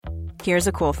Here's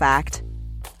a cool fact.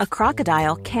 A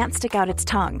crocodile can't stick out its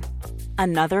tongue.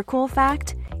 Another cool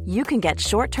fact, you can get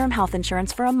short-term health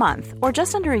insurance for a month or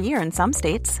just under a year in some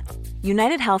states.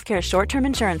 United Healthcare short-term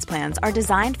insurance plans are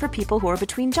designed for people who are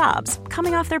between jobs,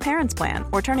 coming off their parents' plan,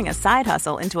 or turning a side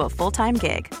hustle into a full-time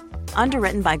gig.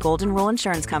 Underwritten by Golden Rule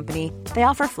Insurance Company, they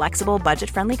offer flexible,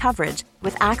 budget-friendly coverage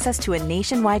with access to a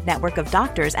nationwide network of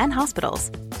doctors and hospitals.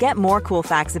 Get more cool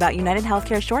facts about United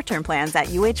Healthcare short-term plans at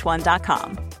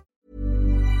uh1.com.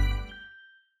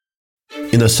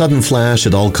 In a sudden flash,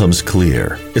 it all comes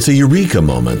clear. It's a eureka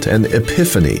moment, an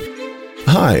epiphany.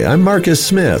 Hi, I'm Marcus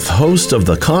Smith, host of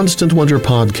the Constant Wonder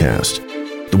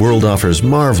podcast. The world offers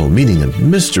marvel, meaning,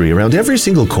 and mystery around every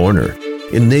single corner.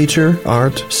 In nature,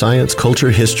 art, science,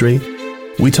 culture, history,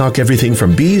 we talk everything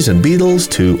from bees and beetles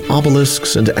to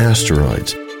obelisks and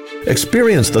asteroids.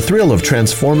 Experience the thrill of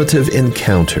transformative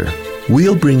encounter.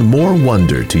 We'll bring more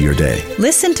wonder to your day.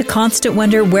 Listen to Constant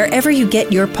Wonder wherever you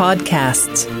get your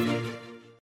podcasts.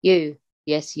 You,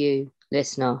 yes you,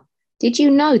 listener, did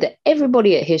you know that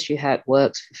everybody at History Hack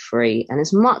works for free? And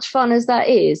as much fun as that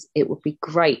is, it would be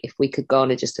great if we could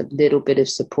garner just a little bit of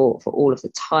support for all of the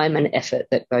time and effort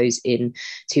that goes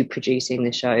into producing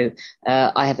the show.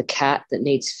 I have a cat that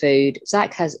needs food.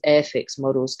 Zach has Airfix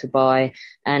models to buy.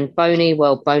 And Boney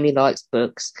likes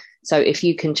books. So if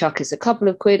you can chuck us a couple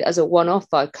of quid as a one-off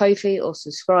via Ko-fi or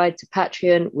subscribe to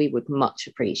Patreon, we would much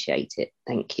appreciate it.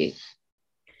 Thank you.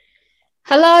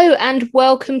 Hello and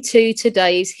welcome to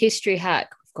today's History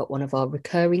Hack. We've got one of our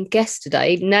recurring guests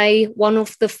today, nay, one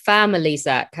of the family,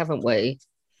 Zach, haven't we?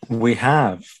 We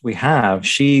have.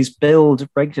 She's billed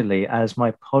regularly as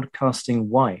my podcasting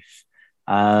wife.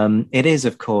 It is,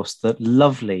 of course, the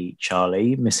lovely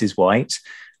Charlie, Mrs. White.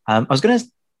 I was going to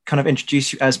kind of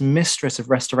introduce you as Mistress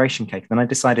of Restoration Cake. Then I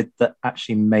decided that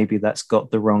actually maybe that's got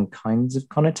the wrong kinds of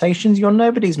connotations. You're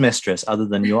nobody's mistress other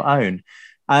than your own.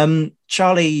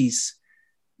 Charlie's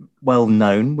well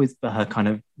known with her kind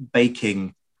of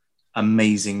baking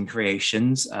amazing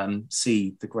creations.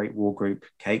 See the Great War Group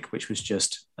cake, which was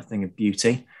just a thing of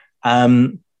beauty.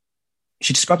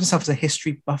 She describes herself as a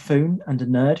history buffoon and a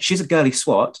nerd. She's a girly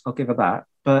swat, I'll give her that,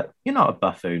 but you're not a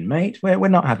buffoon, mate. We're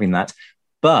not having that.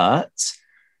 But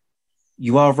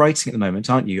you are writing at the moment,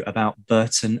 aren't you, about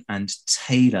Burton and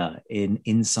Taylor in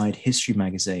Inside History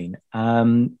magazine.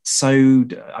 So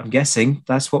I'm guessing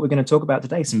that's what we're going to talk about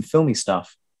today, some filmy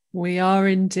stuff. We are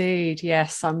indeed,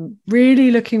 yes. I'm really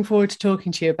looking forward to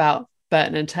talking to you about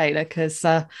Burton and Taylor because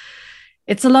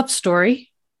it's a love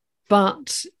story.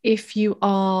 But if you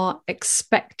are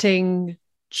expecting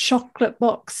chocolate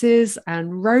boxes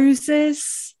and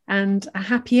roses and a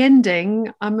happy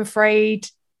ending, I'm afraid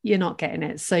you're not getting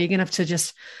it. So you're going to have to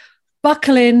just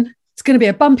buckle in. It's going to be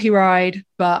a bumpy ride,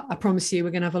 but I promise you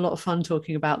we're going to have a lot of fun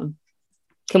talking about them.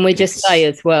 Can we just say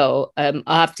as well, I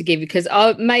have to give you, because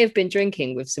I may have been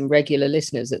drinking with some regular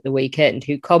listeners at the weekend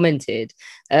who commented,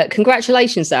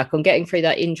 congratulations, Zach, on getting through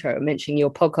that intro and mentioning your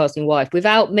podcasting wife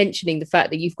without mentioning the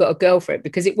fact that you've got a girlfriend,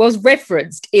 because it was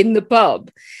referenced in the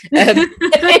pub.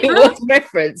 It was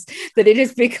referenced that it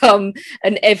has become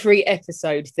an every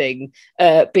episode thing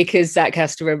because Zach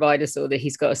has to remind us all that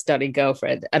he's got a stunning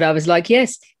girlfriend. And I was like,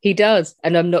 yes, he does.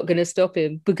 And I'm not going to stop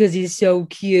him because he's so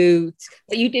cute.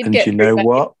 But you did get. You know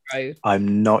what?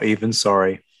 I'm not even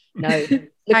sorry. No.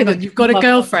 Hang on, you've got a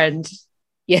girlfriend.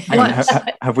 Yeah.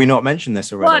 Have we not mentioned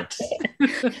this already? What?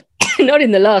 Not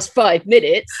in the last 5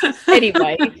 minutes.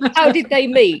 Anyway, how did they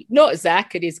meet? Not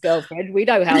Zach and his girlfriend. We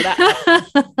know how that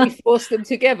happened. We forced them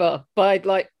together by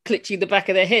clutching the back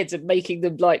of their heads and making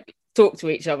them talk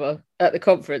to each other at the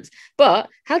conference. But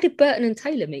how did Burton and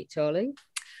Taylor meet, Charlie?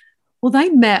 Well, they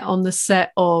met on the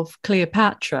set of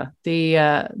Cleopatra,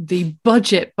 the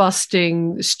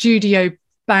budget-busting,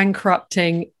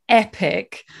 studio-bankrupting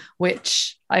epic,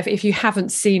 which if you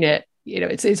haven't seen it,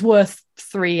 it's worth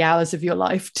 3 hours of your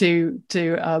life to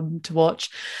watch.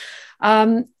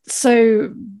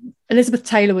 So Elizabeth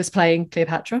Taylor was playing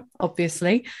Cleopatra,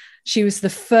 obviously. She was the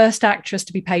first actress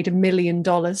to be paid $1 million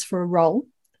for a role.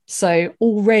 So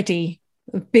already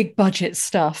big budget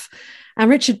stuff. And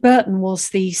Richard Burton was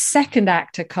the second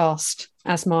actor cast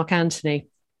as Mark Antony.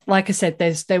 Like I said,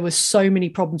 there were so many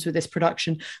problems with this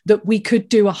production that we could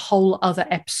do a whole other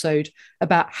episode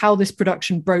about how this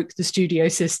production broke the studio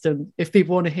system. If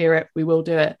people want to hear it, we will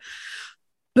do it.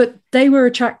 But they were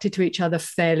attracted to each other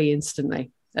fairly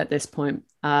instantly at this point.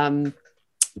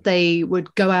 They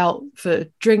would go out for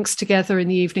drinks together in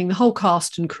the evening, the whole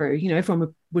cast and crew,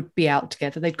 everyone would be out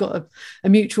together. They'd got a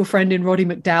mutual friend in Roddy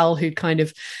McDowall who'd kind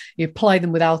of ply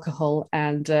them with alcohol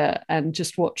and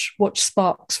just watch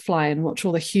sparks fly and watch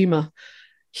all the humour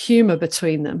humor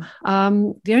between them.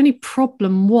 The only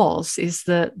problem is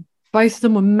that both of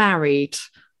them were married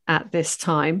at this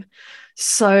time.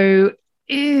 So,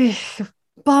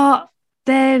 but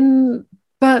then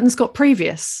Burton's got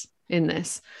previous in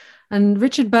this. And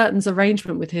Richard Burton's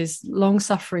arrangement with his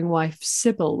long-suffering wife,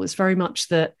 Sybil, was very much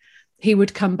that he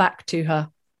would come back to her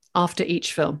after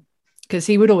each film, because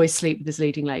he would always sleep with his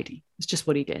leading lady. It's just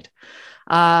what he did.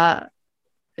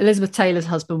 Elizabeth Taylor's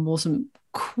husband wasn't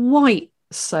quite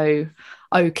so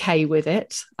okay with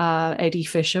it, Eddie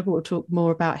Fisher, but we'll talk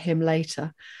more about him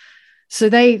later. So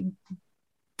they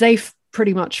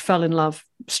pretty much fell in love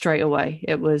straight away.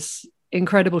 It was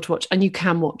incredible to watch, and you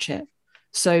can watch it.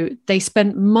 So they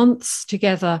spent months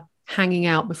together hanging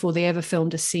out before they ever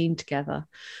filmed a scene together.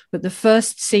 But the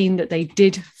first scene that they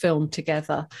did film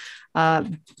together,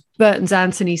 Burton's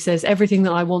Anthony says, everything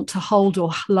that I want to hold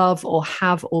or love or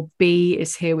have or be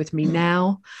is here with me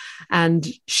now. And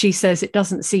she says, it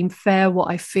doesn't seem fair what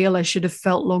I feel I should have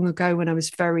felt long ago when I was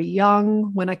very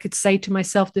young, when I could say to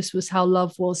myself, this was how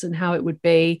love was and how it would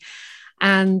be.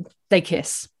 And they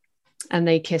kiss, and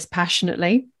they kiss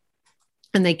passionately.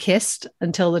 And they kissed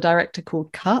until the director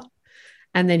called cut.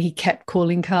 And then he kept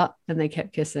calling cut, and they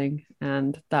kept kissing.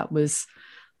 And that was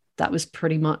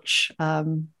pretty much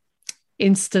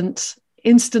instant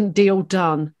deal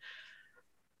done.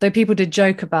 Though people did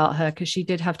joke about her because she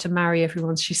did have to marry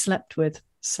everyone she slept with.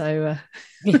 So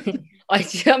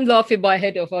I'm laughing my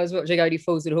head off. I was watching Only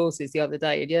Fools and Horses the other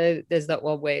day, and there's that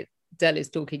one where Del is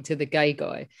talking to the gay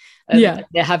guy. They're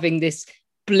having this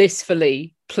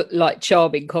blissfully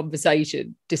charming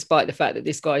conversation, despite the fact that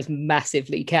this guy's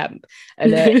massively camp.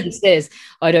 And he says,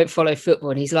 I don't follow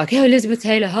football, and he's like, oh, Elizabeth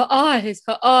Taylor, her eyes,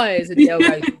 and Del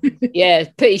goes, yeah,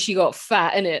 pity she got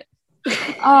fat, innit?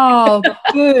 Oh,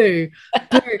 boo.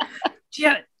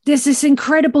 Yeah, there's this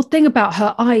incredible thing about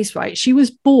her eyes, right? She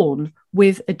was born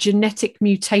with a genetic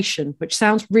mutation, which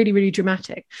sounds really, really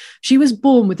dramatic. She was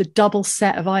born with a double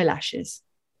set of eyelashes.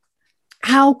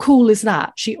 How cool is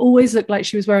that? She always looked like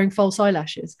she was wearing false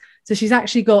eyelashes. So she's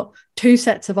actually got two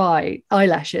sets of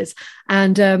eyelashes.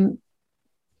 And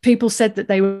people said that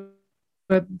they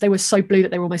were so blue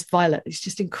that they were almost violet. It's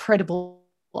just incredible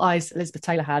eyes Elizabeth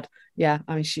Taylor had. Yeah,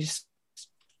 I mean, she's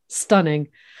stunning.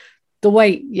 The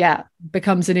weight,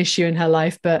 becomes an issue in her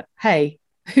life. But hey,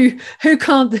 who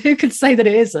could say that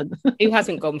it isn't? Who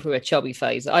hasn't gone through a chubby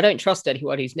phase? I don't trust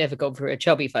anyone who's never gone through a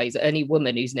chubby phase, any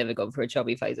woman who's never gone through a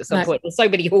chubby phase at some point. There's so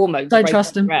many hormones don't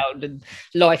trust them around, and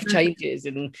life changes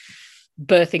and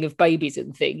birthing of babies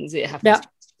and things. It happens to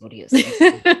everybody at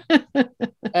some point.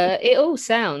 It all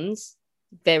sounds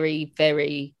very,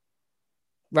 very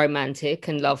romantic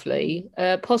and lovely.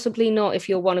 Possibly not if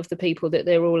you're one of the people that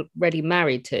they're already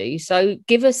married to. So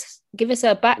give us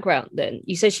her background then.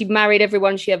 You said she married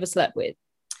everyone she ever slept with.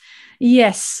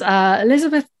 Yes,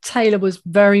 Elizabeth Taylor was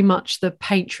very much the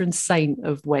patron saint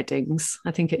of weddings.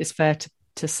 I think it is fair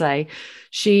to say.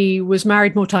 She was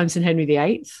married more times than Henry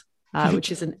VIII,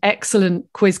 which is an excellent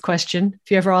quiz question.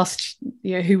 If you ever asked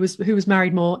who was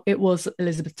married more, it was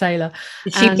Elizabeth Taylor.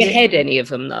 Did she behead any of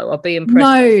them though? I'll be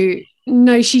impressed.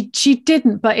 No, she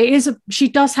didn't, but she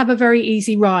does have a very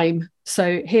easy rhyme.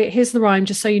 So here's the rhyme,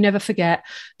 just so you never forget.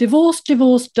 Divorced,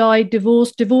 divorced, died,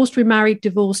 divorced, divorced, remarried,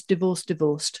 divorced, divorced,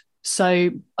 divorced. So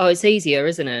it's easier,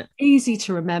 isn't it? Easy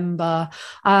to remember.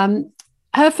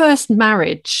 Her first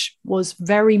marriage was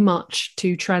very much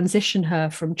to transition her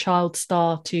from child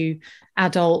star to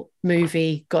adult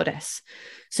movie goddess.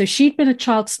 So she'd been a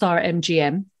child star at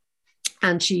MGM,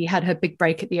 and she had her big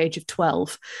break at the age of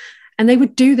 12. And they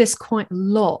would do this quite a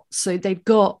lot. So they've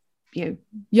got,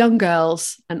 young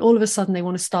girls, and all of a sudden they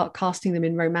want to start casting them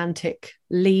in romantic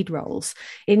lead roles.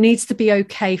 It needs to be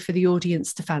okay for the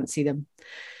audience to fancy them.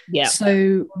 Yeah.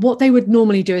 So what they would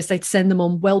normally do is they'd send them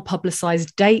on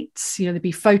well-publicized dates. They'd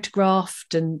be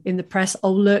photographed and in the press.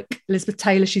 Oh, look, Elizabeth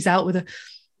Taylor, she's out with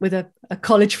a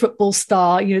college football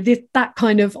star. That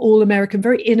kind of all-American,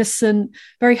 very innocent,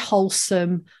 very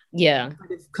wholesome.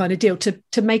 Kind of deal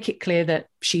to make it clear that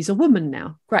she's a woman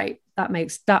now. Great, that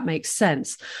makes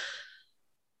sense.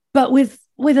 But with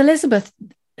Elizabeth,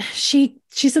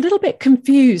 she's a little bit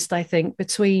confused, I think,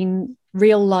 between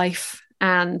real life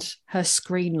and her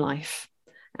screen life.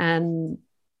 And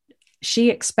she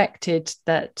expected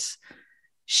that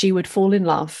she would fall in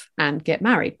love and get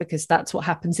married, because that's what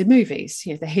happens in movies.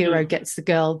 The hero gets the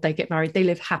girl, they get married, they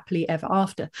live happily ever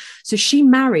after. So she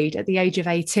married at the age of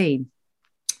 18.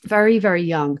 Very, very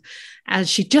young, as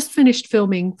she just finished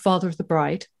filming Father of the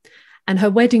Bride, and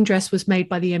her wedding dress was made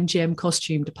by the MGM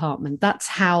costume department. That's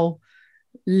how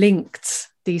linked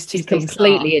these two She's things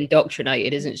completely are.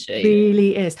 indoctrinated, isn't she?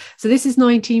 Really is. So this is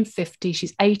 1950.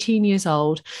 She's 18 years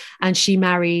old, and she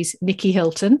marries Nicky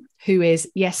Hilton, who is,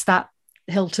 yes, that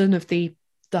Hilton of the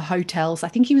hotels. I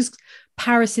think he was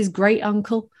Paris's great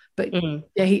uncle, but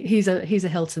yeah, he's a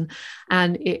Hilton,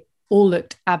 and it all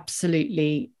looked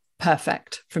absolutely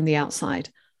perfect from the outside.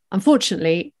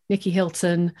 Unfortunately, Nicky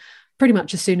Hilton, pretty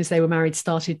much as soon as they were married,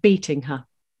 started beating her,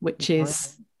 which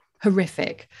is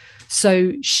horrific.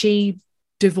 So she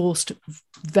divorced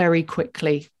very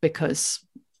quickly because,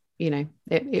 you know,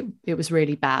 it was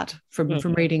really bad from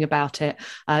reading about it.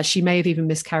 She may have even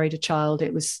miscarried a child.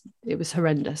 It was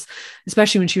horrendous,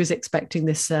 especially when she was expecting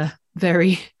this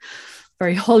very,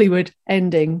 very Hollywood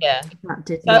ending. Yeah.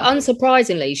 So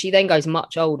unsurprisingly, she then goes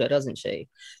much older, doesn't she?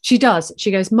 She does. She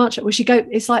goes much. Well,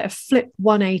 it's like a flip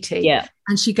 180. Yeah.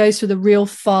 And she goes for the real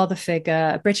father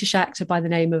figure, a British actor by the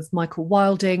name of Michael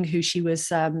Wilding, who she was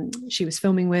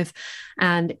filming with,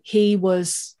 and he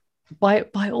was by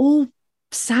all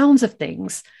sounds of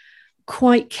things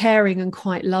quite caring and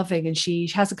quite loving, and she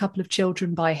has a couple of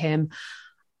children by him,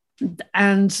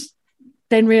 and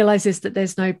then realizes that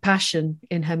there's no passion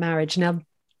in her marriage. Now,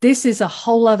 this is a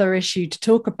whole other issue to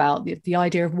talk about, the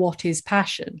idea of what is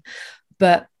passion.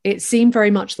 But it seemed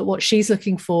very much that what she's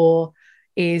looking for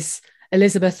is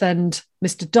Elizabeth and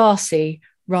Mr. Darcy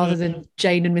rather than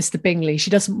Jane and Mr. Bingley. She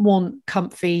doesn't want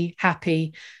comfy,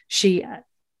 happy. She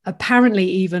apparently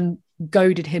even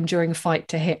goaded him during a fight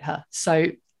to hit her. So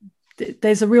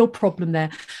there's a real problem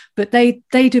there. But they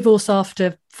divorce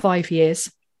after 5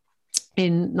 years.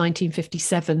 In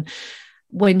 1957,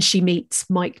 when she meets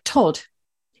Mike Todd.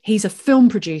 He's a film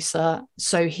producer,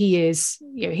 so he's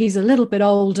a little bit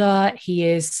older. He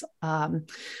is a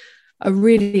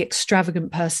really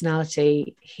extravagant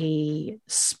personality. He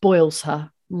spoils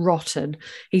her rotten.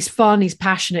 He's fun, he's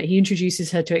passionate. He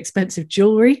introduces her to expensive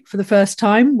jewelry for the first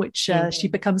time, which she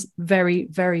becomes very,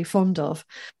 very fond of.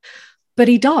 But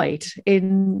he died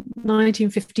in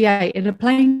 1958 in a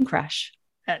plane crash.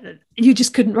 You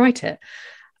just couldn't write it.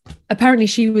 Apparently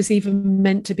she was even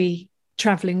meant to be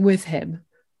traveling with him,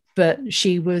 but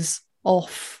she was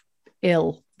off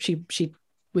ill. She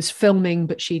was filming,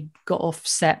 but she got off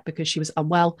set because she was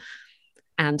unwell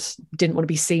and didn't want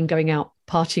to be seen going out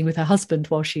partying with her husband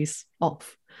while she's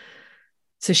off.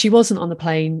 So she wasn't on the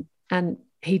plane, and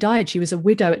he died. She was a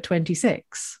widow at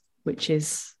 26, which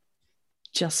is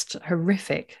just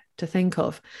horrific to think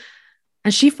of.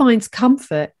 And she finds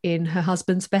comfort in her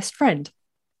husband's best friend.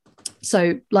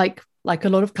 So like a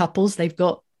lot of couples, they've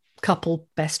got couple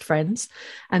best friends,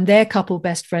 and their couple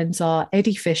best friends are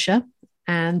Eddie Fisher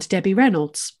and Debbie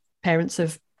Reynolds, parents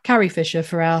of Carrie Fisher,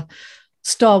 for our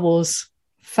Star Wars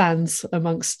fans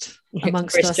amongst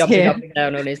Chris us jumping here. up and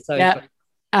down on his sofa. Yeah,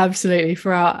 absolutely,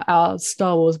 for our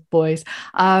Star Wars boys.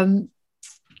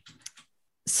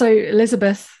 So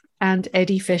Elizabeth and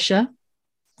Eddie Fisher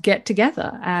get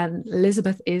together, and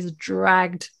Elizabeth is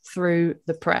dragged through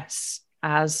the press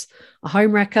as a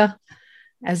homewrecker,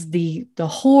 as the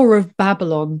whore of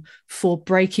Babylon for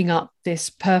breaking up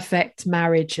this perfect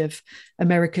marriage of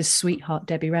America's sweetheart,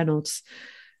 Debbie Reynolds.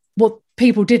 What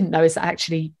people didn't know is that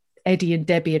actually Eddie and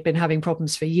Debbie had been having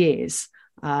problems for years,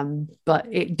 but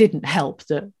it didn't help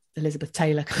that Elizabeth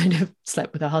Taylor kind of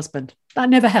slept with her husband.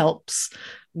 That never helps.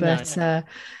 But no.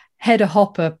 Hedda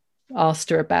Hopper asked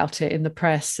her about it in the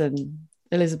press, and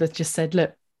Elizabeth just said,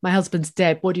 "Look, my husband's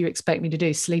dead. What do you expect me to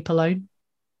do? Sleep alone?"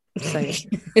 So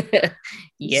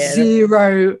yeah,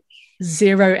 zero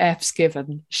F's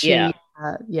given.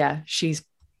 She's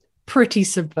pretty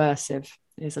subversive,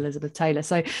 is Elizabeth Taylor.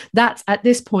 So that's at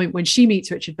this point when she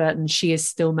meets Richard Burton, she is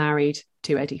still married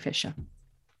to Eddie Fisher.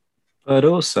 But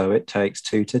also, it takes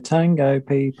two to tango,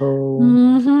 people.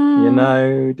 Mm-hmm. You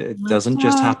know, it doesn't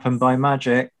just happen by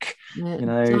magic.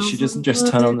 She doesn't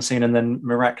just turn on the scene and then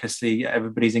miraculously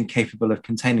everybody's incapable of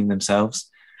containing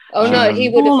themselves. Oh no, he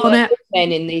would have like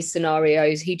men in these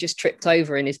scenarios. He just tripped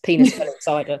over and his penis fell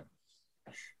inside her.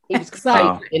 He was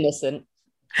completely innocent.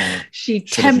 She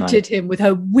tempted him with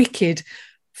her wicked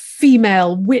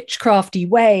female witchcrafty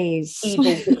ways. Evil,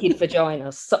 wicked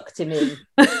vagina sucked him in.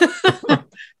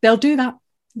 They'll do that.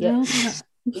 Yeah.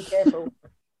 Be careful.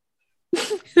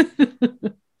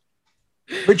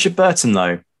 Richard Burton,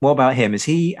 though, what about him? Is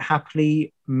he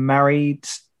happily married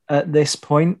at this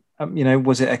point?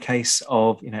 Was it a case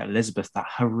of, Elizabeth, that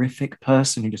horrific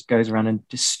person who just goes around and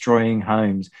destroying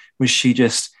homes? Was she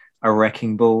just a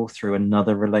wrecking ball through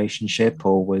another relationship,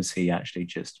 or was he actually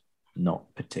just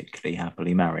not particularly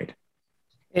happily married?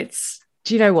 Do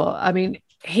you know what? I mean,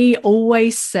 he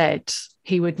always said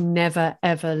he would never,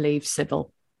 ever leave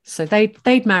Sybil. So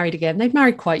they'd married again. They'd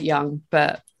married quite young,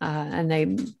 but and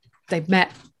they they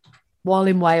met while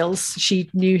in Wales.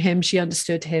 She knew him, she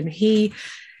understood him. He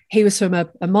was from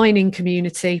a mining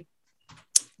community,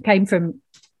 came from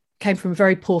a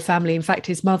very poor family. In fact,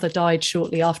 his mother died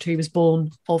shortly after he was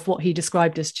born of what he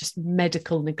described as just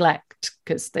medical neglect,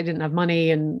 because they didn't have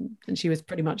money, and she was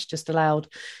pretty much just allowed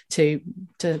to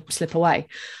slip away.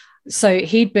 So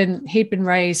he'd been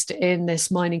raised in this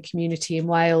mining community in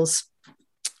Wales,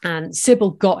 and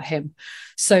Sybil got him.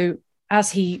 So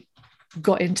as he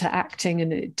got into acting,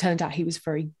 and it turned out he was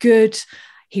very good,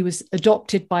 he was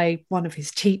adopted by one of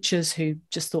his teachers who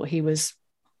just thought he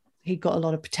got a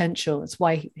lot of potential. That's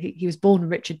why he was born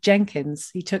Richard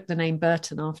Jenkins. He took the name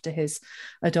Burton after his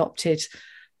adopted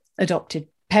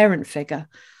parent figure.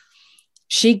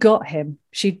 She got him.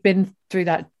 She'd been through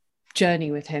that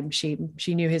journey with him. She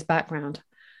knew his background.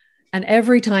 And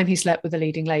every time he slept with a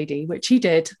leading lady, which he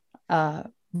did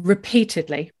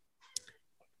repeatedly,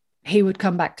 he would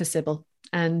come back to Sybil,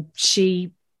 and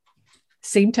she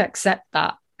seemed to accept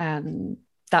that. And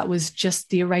that was just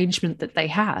the arrangement that they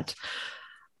had.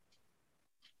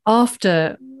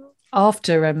 After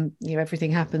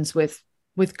everything happens with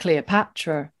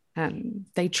Cleopatra, and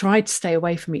they tried to stay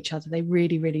away from each other. They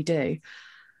really, really do.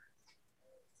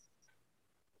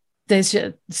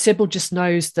 Sybil just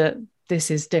knows that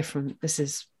this is different.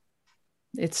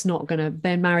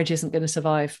 Their marriage isn't going to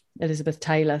survive Elizabeth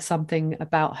Taylor. Something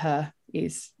about her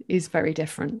is very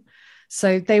different.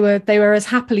 So they were as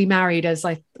happily married as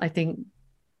I think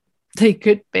they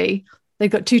could be.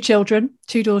 They've got 2 children,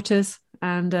 2 daughters,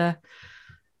 and I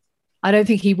don't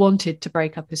think he wanted to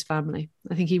break up his family.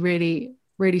 I think he really,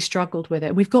 really struggled with it.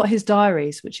 And we've got his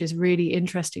diaries, which is really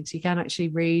interesting. So you can actually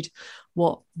read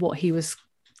what he was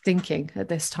thinking at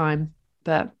this time.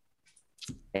 But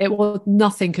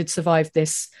nothing could survive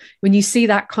this. When you see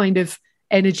that kind of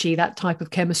energy, that type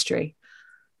of chemistry,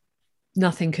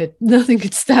 nothing could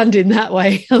stand in that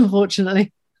way,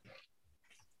 unfortunately.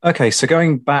 Okay, so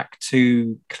going back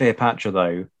to Cleopatra,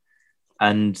 though,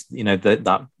 and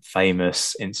that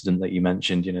famous incident that you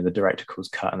mentioned, the director calls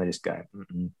cut, and they just go,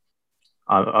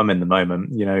 I'm in the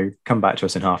moment, come back to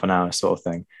us in half an hour, sort of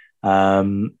thing.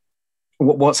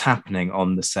 What's happening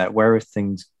on the set? Where have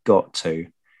things got to?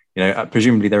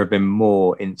 Presumably there have been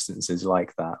more instances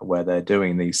like that where they're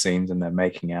doing these scenes and they're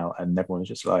making out, and everyone's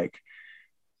just like,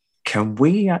 can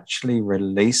we actually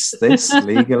release this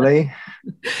legally?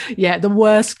 Yeah, the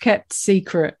worst kept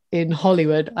secret in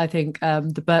Hollywood, I think,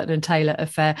 the Burton and Taylor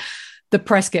affair. The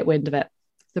press get wind of it.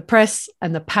 The press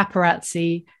and the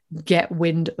paparazzi get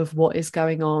wind of what is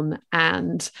going on.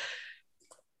 And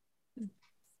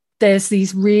there's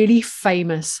these really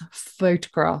famous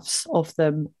photographs of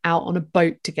them out on a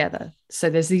boat together.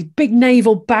 So there's these big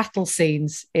naval battle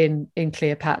scenes in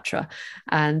Cleopatra,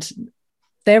 and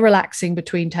they're relaxing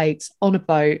between takes on a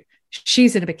boat.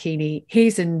 She's in a bikini,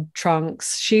 he's in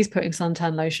trunks, she's putting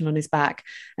suntan lotion on his back.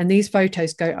 And these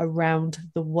photos go around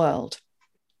the world.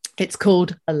 It's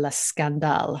called Le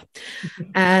Scandale.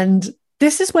 And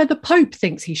this is where the Pope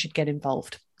thinks he should get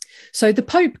involved. So the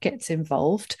Pope gets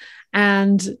involved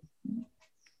and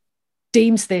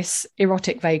deems this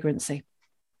erotic vagrancy.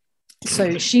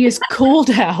 So she is called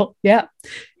out. Yeah.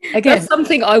 Again, that's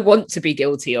something I want to be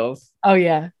guilty of. Oh,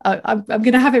 yeah. I'm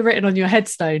going to have it written on your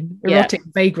headstone. Erotic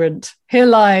vagrant. Here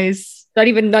lies. Don't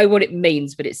even know what it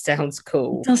means, but it sounds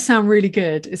cool. It does sound really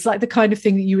good. It's like the kind of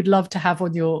thing that you would love to have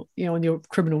on your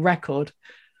criminal record.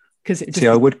 See,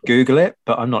 I would Google it,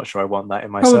 but I'm not sure I want that in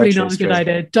my probably search not history. A good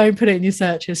idea. Don't put it in your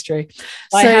search history.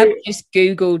 I have just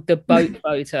Googled the boat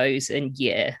photos, and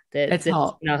it's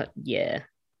hot. Yeah.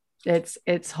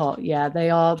 It's hot. Yeah, they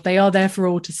are there for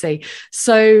all to see.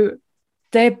 So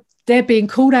they're being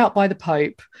called out by the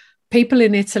Pope. People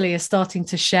in Italy are starting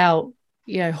to shout,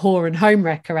 whore and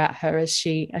homewrecker at her as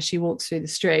she walks through the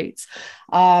streets.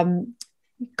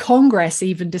 Congress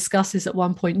even discusses at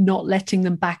one point not letting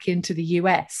them back into the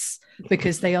US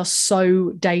because they are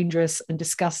so dangerous and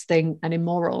disgusting and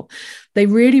immoral. They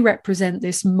really represent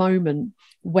this moment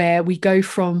where we go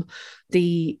from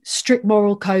the strict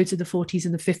moral codes of the 40s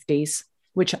and the 50s,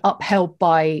 which are upheld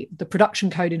by the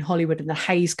production code in Hollywood and the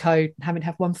Hays Code, having to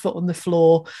have one foot on the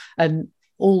floor, and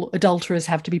all adulterers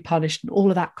have to be punished, and all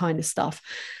of that kind of stuff.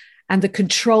 And the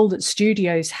control that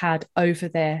studios had over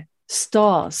their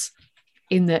stars,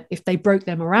 in that if they broke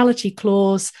their morality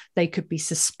clause, they could be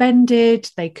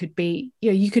suspended, they could be,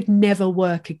 you could never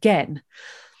work again.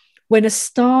 When a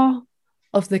star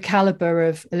of the caliber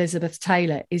of Elizabeth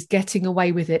Taylor is getting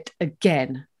away with it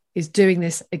again, is doing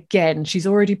this again, she's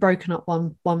already broken up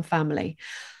one family.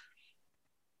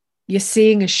 you're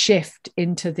seeing a shift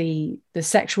into the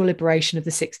sexual liberation of the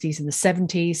 60s and the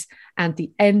 70s and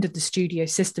the end of the studio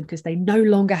system, because they no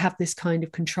longer have this kind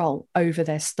of control over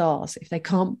their stars. If they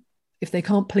can't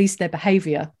police their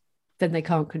behavior, then they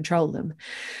can't control them.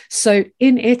 So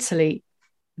in Italy,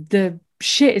 the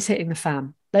shit is hitting the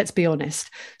fan, let's be honest.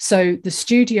 So the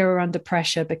studio are under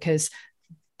pressure because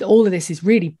all of this is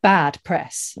really bad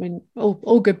press. I mean,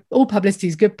 all publicity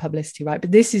is good publicity, right?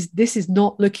 But this is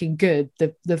not looking good.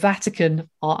 The Vatican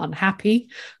are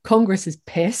unhappy. Congress is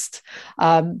pissed.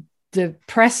 The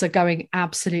press are going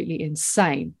absolutely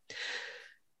insane.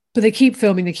 But they keep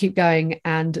filming, they keep going,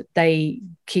 and they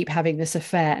keep having this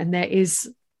affair. And there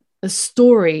is a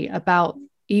story about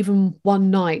even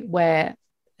one night where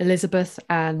Elizabeth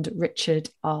and Richard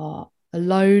are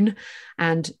alone,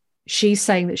 and she's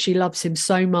saying that she loves him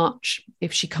so much,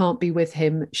 if she can't be with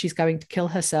him, she's going to kill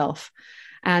herself.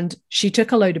 And she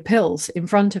took a load of pills in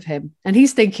front of him, and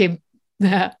he's thinking,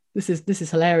 this is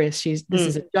hilarious. This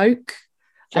is a joke.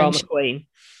 Drama queen.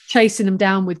 Chasing them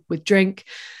down with drink.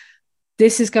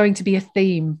 This is going to be a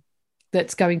theme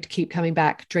that's going to keep coming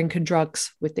back, drink and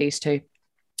drugs with these two.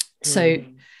 So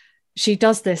she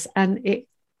does this, and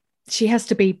she has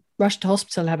to be rushed to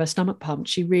hospital and have her stomach pumped.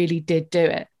 She really did do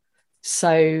it.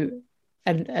 So,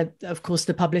 and of course,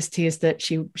 the publicity is that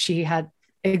she had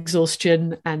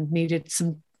exhaustion and needed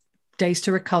some days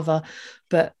to recover.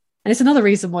 And it's another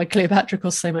reason why Cleopatra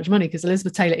costs so much money, because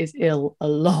Elizabeth Taylor is ill a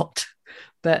lot.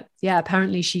 But yeah,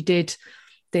 apparently she did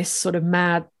this sort of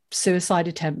mad suicide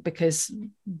attempt because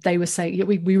they were saying,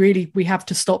 we have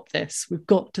to stop this. We've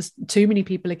got to, too many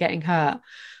people are getting hurt.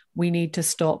 We need to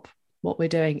stop what we're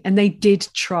doing. And they did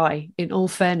try, in all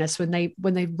fairness, when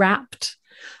they wrapped,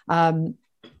 and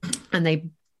they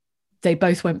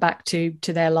both went back to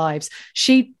their lives.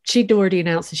 She'd already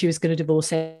announced that she was going to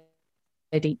divorce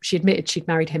Eddie. She admitted she'd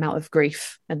married him out of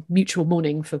grief and mutual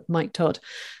mourning for Mike Todd.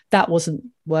 That wasn't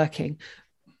working.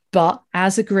 But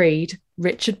as agreed,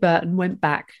 Richard Burton went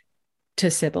back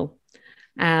to Sybil,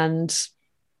 and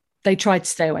they tried to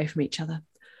stay away from each other.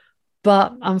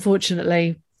 But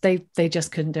unfortunately, they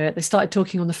just couldn't do it. They started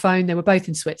talking on the phone. They were both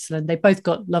in Switzerland. They both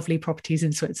got lovely properties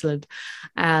in Switzerland.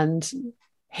 And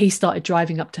he started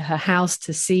driving up to her house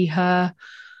to see her.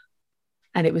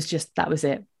 And it was just, that was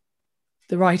it.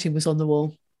 The writing was on the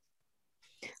wall.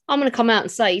 I'm going to come out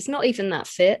and say he's not even that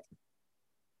fit.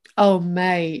 Oh,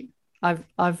 mate,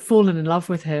 I've fallen in love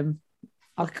with him.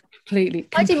 I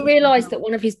didn't realise that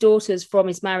one of his daughters from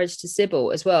his marriage to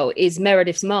Sybil as well is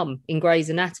Meredith's mum in Grey's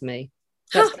Anatomy.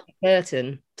 That's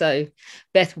Burton. So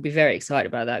Beth will be very excited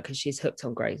about that, because she's hooked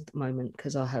on Grey's at the moment,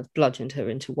 because I have bludgeoned her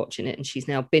into watching it, and she's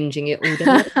now binging it all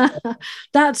day.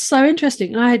 That's so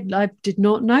interesting. I did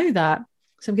not know that.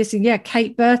 So I'm guessing, yeah,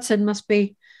 Kate Burton must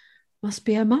be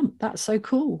her mum. That's so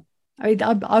cool. I mean,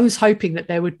 I was hoping that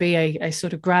there would be a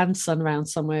sort of grandson around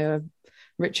somewhere,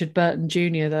 Richard Burton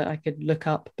Jr., that I could look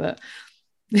up, but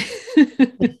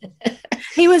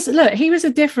he was a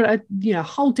different,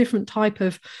 whole different type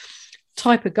of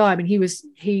guy. I mean,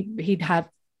 he'd had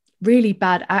really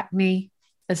bad acne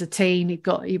as a teen.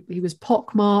 He was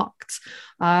pockmarked,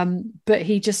 but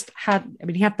he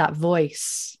had that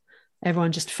voice.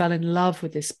 Everyone just fell in love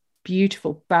with this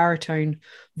beautiful baritone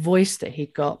voice that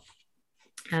he'd got,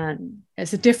 and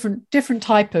it's a different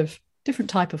type of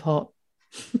hot.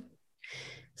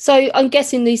 So I'm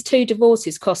guessing these two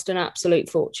divorces cost an absolute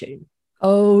fortune.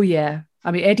 Oh yeah,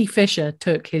 I mean, Eddie Fisher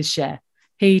took his share.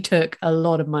 He took a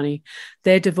lot of money.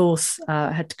 Their divorce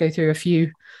had to go through a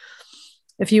few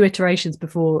iterations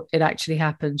before it actually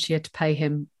happened. She had to pay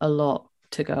him a lot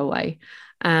to go away.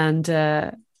 And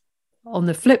on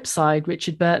the flip side,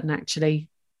 Richard Burton actually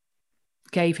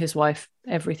gave his wife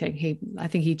everything. I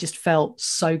think he just felt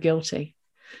so guilty,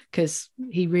 because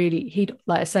he'd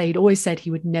always said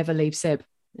he would never leave Syb,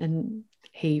 and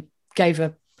he gave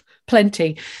her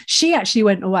plenty. She actually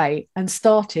went away and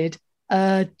started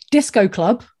a disco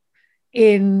club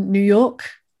in New York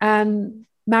and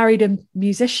married a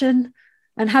musician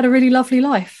and had a really lovely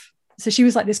life. So she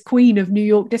was like this queen of New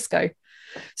York disco.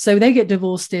 So they get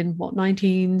divorced in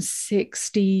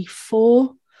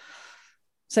 1964.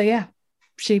 So yeah,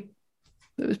 it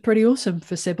was pretty awesome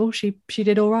for Sybil. She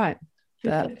did all right.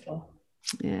 But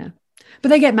yeah, but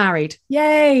they get married.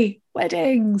 Yay,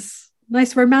 weddings,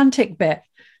 nice romantic bit.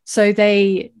 So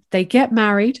they get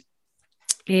married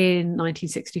in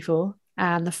 1964,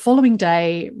 and the following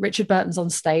day Richard Burton's on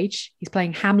stage. He's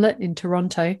playing Hamlet in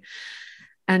Toronto,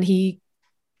 and he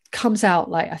comes out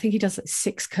like, I think he does like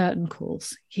 6 curtain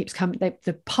calls. He keeps coming.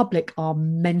 The public are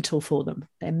mental for them.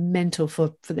 They're mental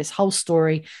for this whole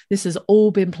story. This has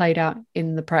all been played out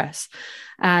in the press.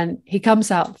 And he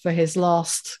comes out for his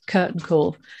last curtain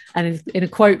call. And in a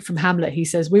quote from Hamlet, he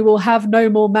says, "We will have no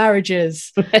more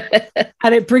marriages."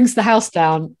 And it brings the house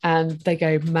down and they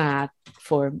go mad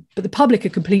for him. But the public are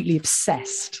completely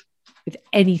obsessed with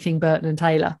anything Burton and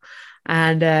Taylor.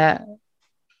 And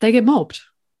they get mobbed.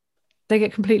 They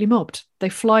get completely mobbed. They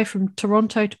fly from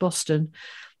Toronto to Boston.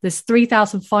 There's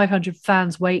 3,500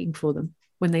 fans waiting for them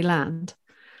when they land.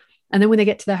 And then when they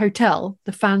get to their hotel,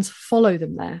 the fans follow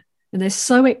them there. And they're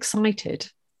so excited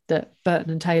that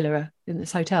Burton and Taylor are in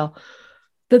this hotel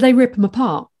that they rip them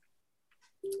apart.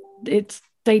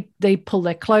 They pull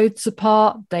their clothes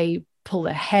apart. They pull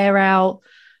their hair out.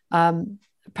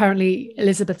 Apparently,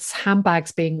 Elizabeth's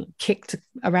handbag's being kicked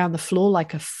around the floor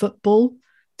like a football.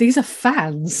 These are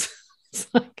fans. It's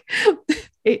like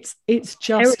it's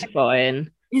just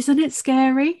terrifying, isn't it?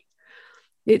 Scary.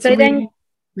 It's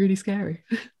really scary.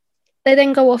 They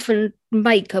then go off and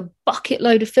make a bucket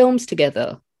load of films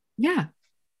together. Yeah.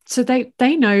 So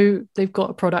they know they've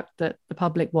got a product that the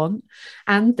public want,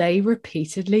 and they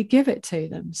repeatedly give it to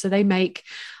them. So I think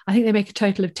they make a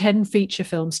total of 10 feature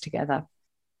films together.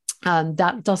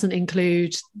 That doesn't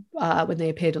include when they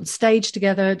appeared on stage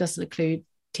together. It doesn't include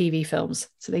TV films.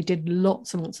 So they did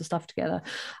lots and lots of stuff together.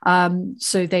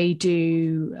 So they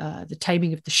do The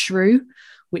Taming of the Shrew,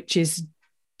 which is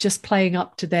just playing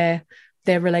up to their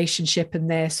relationship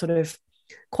and their sort of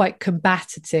quite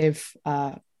combative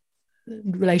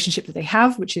relationship that they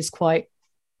have, which is quite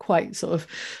sort of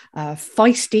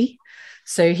feisty.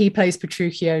 So he plays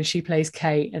Petruchio and she plays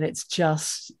Kate, and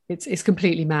it's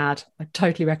completely mad. I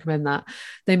totally recommend that.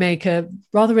 They make a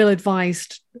rather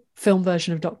ill-advised film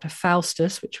version of Dr.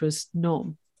 Faustus, which was not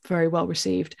very well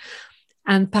received.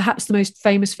 And perhaps the most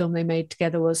famous film they made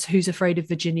together was Who's Afraid of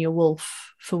Virginia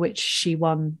Woolf, for which she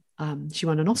won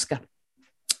an Oscar.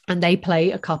 And they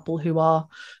play a couple who are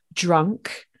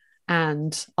drunk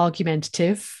and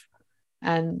argumentative,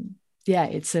 and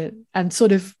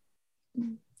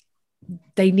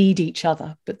they need each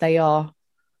other, but they are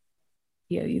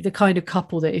the kind of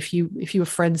couple that if you were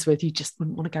friends with, you just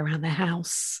wouldn't want to go around their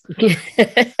house.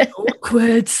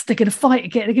 Awkward. They're going to fight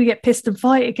again. They're going to get pissed and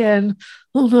fight again.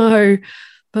 Oh no.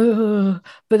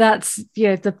 But that's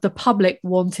the public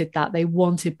wanted that. They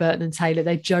wanted Burton and Taylor.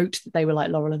 They joked that they were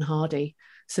like Laurel and Hardy,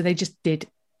 so they just did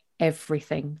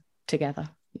everything together.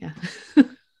 Yeah.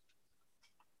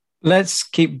 Let's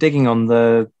keep digging on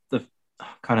the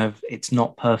kind of it's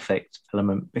not perfect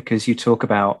element, because you talk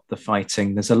about the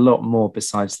fighting. There's a lot more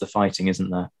besides the fighting, isn't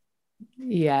there?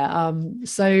 Yeah.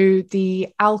 So the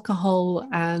alcohol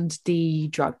and the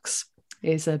drugs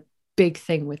is a big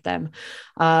thing with them.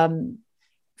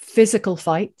 Physical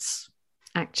fights,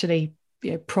 actually,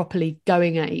 properly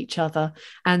going at each other,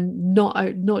 and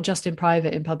not just in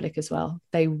private, in public as well.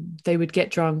 They would get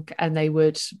drunk and they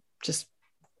would just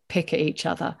pick at each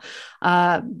other.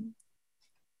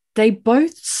 They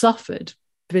both suffered,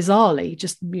 bizarrely,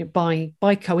 just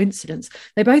by coincidence,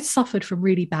 they both suffered from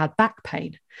really bad back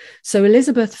pain. So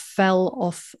Elizabeth fell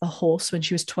off a horse when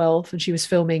she was 12, and she was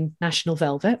filming National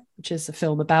Velvet, which is a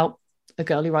film about a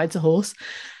girl who rides a horse,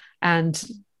 and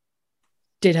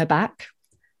did her back.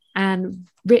 And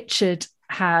Richard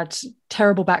had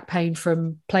terrible back pain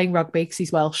from playing rugby, because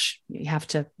he's Welsh. You have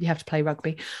to play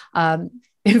rugby.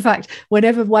 In fact,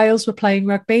 whenever Wales were playing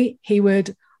rugby, he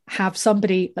would have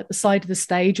somebody at the side of the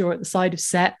stage or at the side of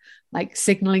set, like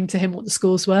signaling to him what the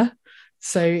scores were.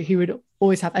 So he would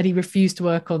always have, and he refused to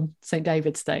work on St.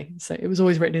 David's Day. So it was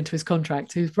always written into his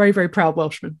contract. He was a very, very proud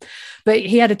Welshman, but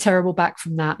he had a terrible back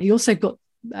from that. He also got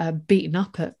beaten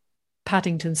up at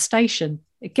Paddington Station.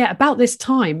 Again, about this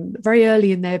time, very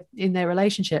early in their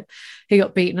relationship, he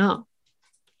got beaten up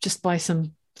just by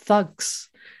some thugs,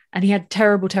 and he had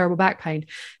terrible, terrible back pain.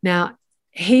 Now,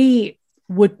 he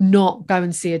would not go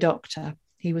and see a doctor.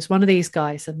 He was one of these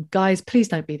guys, and guys, please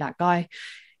don't be that guy.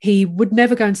 He would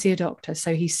never go and see a doctor,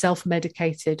 so he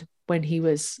self-medicated when he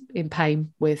was in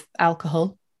pain with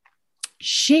alcohol.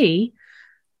 She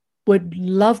would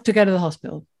love to go to the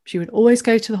hospital. She would always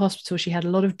go to the hospital. She had a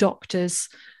lot of doctors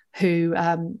who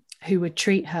would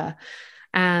treat her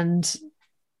and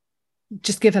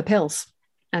just give her pills.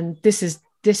 And this is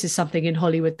something in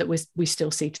Hollywood that we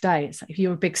still see today. It's like, if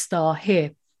you're a big star,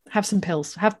 here, have some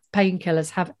pills, have painkillers,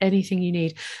 have anything you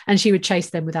need. And she would chase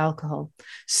them with alcohol.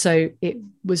 So it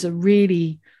was a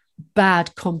really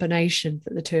bad combination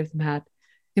that the two of them had.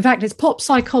 In fact, it's pop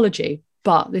psychology,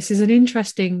 but this is an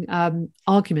interesting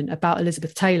argument about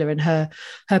Elizabeth Taylor and her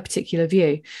particular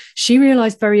view. She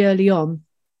realized very early on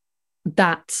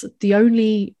that the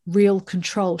only real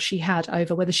control she had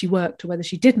over whether she worked or whether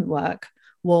she didn't work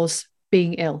was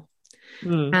being ill.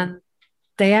 And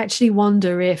they actually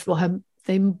wonder if,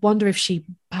 they wonder if she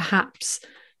perhaps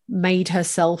made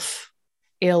herself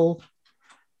ill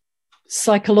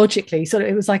psychologically. So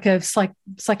it was like a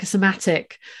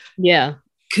psychosomatic. Yeah.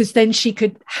 Because then she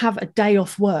could have a day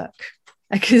off work.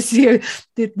 Because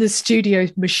the studio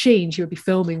machine, she would be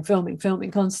filming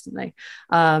constantly.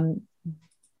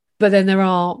 But then there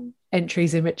are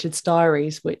entries in Richard's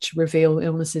diaries which reveal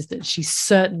illnesses that she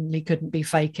certainly couldn't be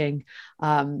faking,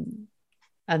 and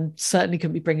certainly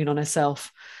couldn't be bringing on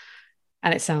herself.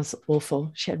 And it sounds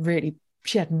awful. She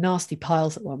had nasty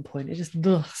piles at one point. It just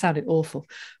sounded awful.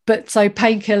 But so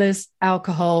painkillers,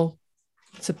 alcohol,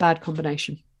 it's a bad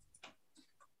combination.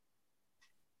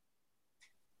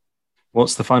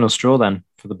 What's the final straw then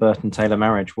for the Burton Taylor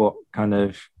marriage? What kind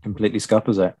of completely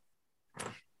scuppers it?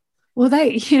 Well,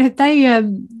 they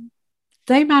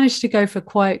managed to go for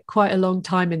quite a long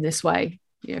time in this way.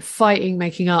 Fighting,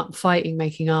 making up,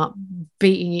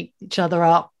 beating each other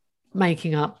up,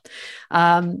 making up.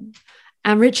 And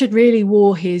Richard really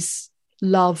wore his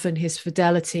love and his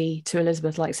fidelity to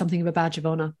Elizabeth like something of a badge of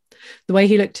honor. The way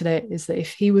he looked at it is that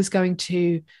if he was going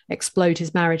to explode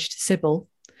his marriage to Sybil,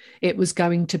 it was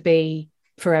going to be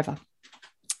forever.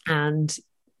 And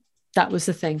that was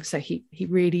the thing. So he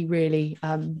really, really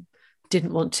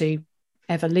didn't want to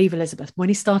ever leave Elizabeth. When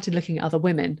he started looking at other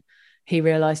women, he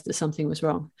realized that something was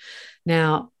wrong.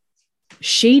 Now,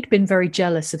 she'd been very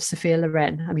jealous of Sophia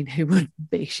Loren. I mean, who wouldn't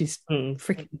be? She's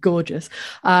freaking gorgeous.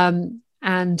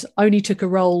 And only took a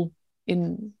role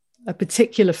in a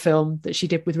particular film that she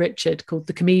did with Richard called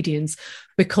The Comedians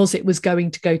because it was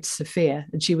going to go to Sophia,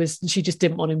 and she just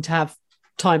didn't want him to have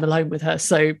time alone with her,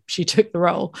 so she took the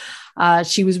role.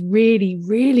 She was really,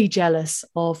 really jealous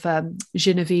of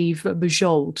Genevieve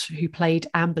Bujold, who played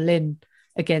Anne Boleyn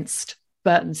against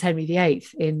Burton's Henry VIII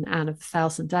in Anne of a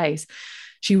Thousand Days.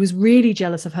 She was really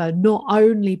jealous of her, not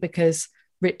only because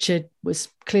Richard was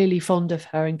clearly fond of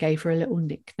her and gave her a little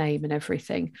nickname and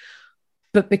everything,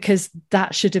 but because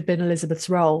that should have been Elizabeth's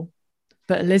role.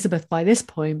 But Elizabeth, by this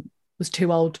point, was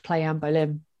too old to play Anne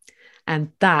Boleyn.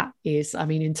 And that is, I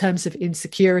mean, in terms of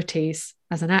insecurities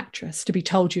as an actress, to be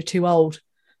told you're too old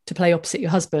to play opposite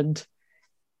your husband,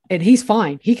 and he's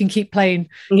fine. He can keep playing,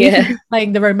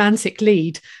 playing the romantic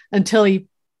lead until he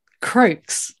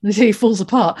croaks, until he falls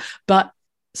apart. But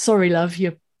sorry, love,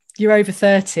 you're over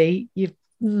 30.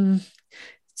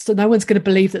 So no one's going to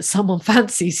believe that someone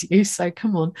fancies you. So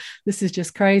come on, this is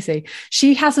just crazy.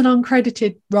 She has an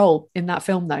uncredited role in that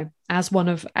film, though, as one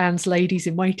of Anne's ladies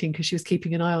in waiting because she was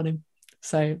keeping an eye on him.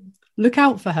 So look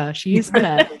out for her. She is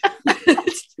there.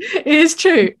 It is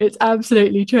true. It's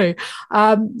absolutely true.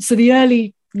 So the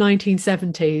early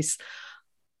 1970s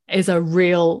is a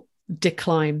real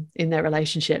decline in their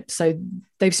relationship. So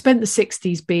they've spent the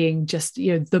 60s being just,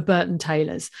 the Burton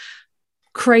Taylors.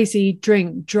 Crazy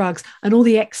drink, drugs, and all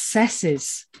the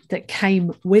excesses that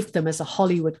came with them as a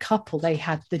Hollywood couple. They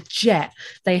had the jet,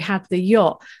 they had the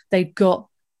yacht, they'd got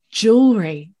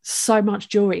jewelry, so much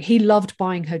jewelry. He loved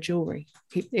buying her jewelry.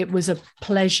 It was a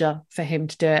pleasure for him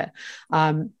to do it.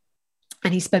 And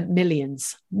he spent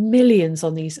millions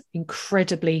on these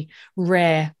incredibly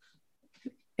rare,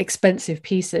 expensive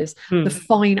pieces. The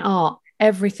fine art,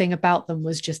 everything about them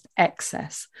was just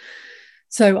excess.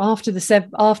 So after the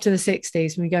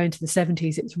 60s, when we go into the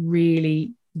 70s, it's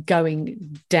really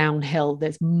going downhill.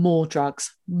 There's more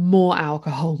drugs, more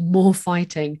alcohol, more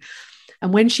fighting.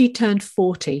 And when she turned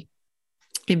 40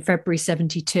 in February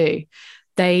 72,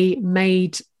 they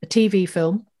made a TV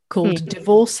film called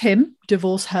Divorce Him,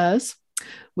 Divorce Hers,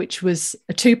 which was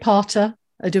a two-parter,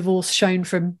 a divorce shown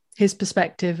from his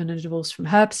perspective and a divorce from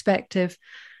her perspective.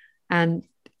 And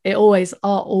it always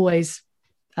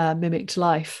mimicked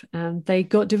life, and they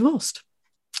got divorced.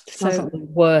 Sounds like the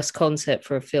worst concept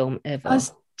for a film ever.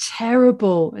 That's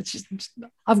terrible. It's just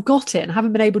I've got it and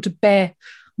haven't been able to bear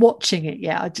watching it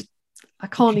yet. I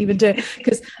can't even do it,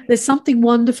 because there's something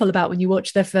wonderful about when you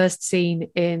watch their first scene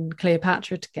in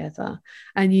Cleopatra together,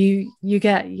 and you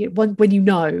get when you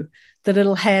know the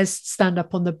little hairs stand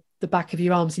up on the back of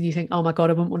your arms, and you think, oh my God,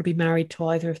 I wouldn't want to be married to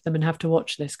either of them and have to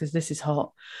watch this because this is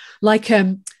hot. Like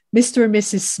Mr. and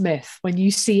Mrs. Smith, when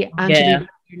you see Angelina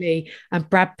Jolie and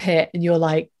Brad Pitt, and you're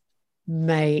like,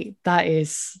 mate,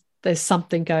 there's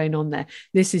something going on there.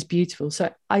 This is beautiful.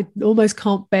 So I almost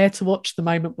can't bear to watch the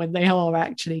moment when they are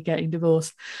actually getting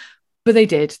divorced. But they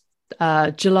did.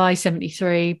 July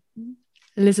 73,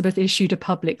 Elizabeth issued a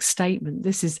public statement.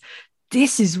 This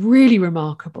is really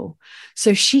remarkable.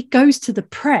 So she goes to the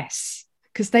press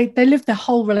because they live their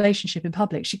whole relationship in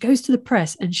public. She goes to the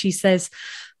press and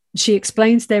she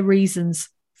explains their reasons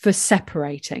for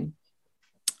separating.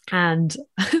 And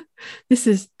this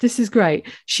is great.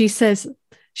 She says,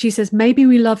 maybe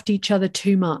we loved each other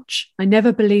too much. I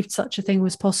never believed such a thing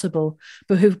was possible,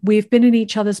 but we've been in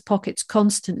each other's pockets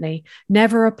constantly,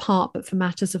 never apart but for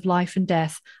matters of life and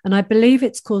death. And I believe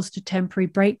it's caused a temporary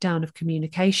breakdown of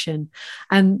communication.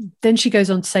 And then she goes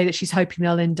on to say that she's hoping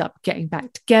they'll end up getting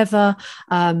back together.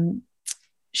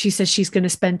 She says she's going to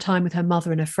spend time with her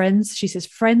mother and her friends. She says,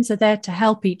 friends are there to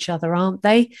help each other, aren't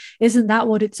they? Isn't that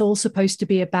what it's all supposed to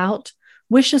be about?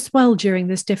 Wish us well during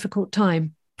this difficult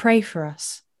time. Pray for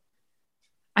us.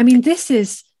 I mean, this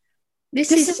is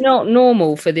not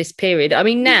normal for this period. I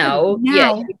mean, now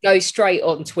you go straight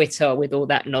on Twitter with all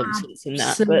that nonsense and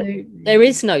that, but there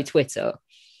is no Twitter.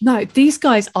 No, these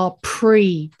guys are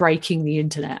pre-breaking the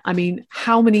internet. I mean,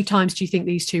 how many times do you think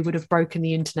these two would have broken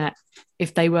the internet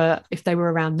if they were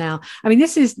around now? I mean,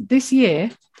 this year,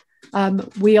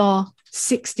 we are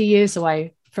 60 years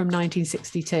away from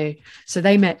 1962. So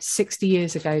they met 60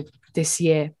 years ago this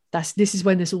year. This is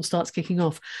when this all starts kicking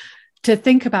off. To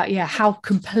think about, how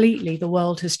completely the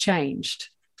world has changed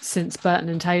since Burton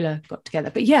and Taylor got together.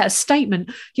 But a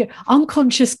statement,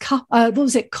 unconscious,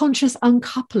 conscious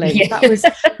uncoupling. Yeah. That was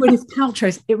Gwyneth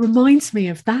Paltrow's. It reminds me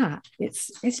of that. It's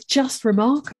just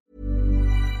remarkable.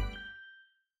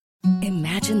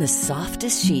 Imagine the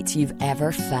softest sheets you've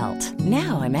ever felt.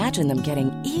 Now imagine them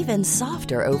getting even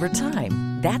softer over time.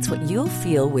 That's what you'll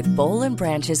feel with Boll &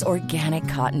 Branch's organic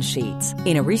cotton sheets.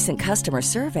 In a recent customer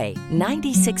survey,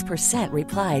 96%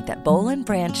 replied that Boll &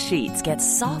 Branch sheets get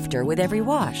softer with every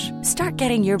wash. Start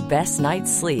getting your best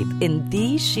night's sleep in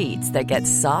these sheets that get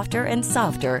softer and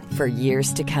softer for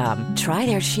years to come. Try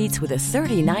their sheets with a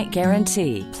 30-night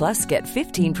guarantee. Plus, get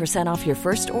 15% off your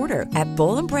first order at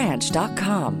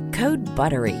bollandbranch.com. Code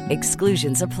BUTTERY.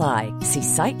 Exclusions apply. See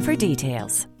site for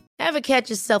details. Ever catch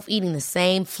yourself eating the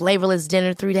same flavorless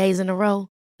dinner 3 days in a row?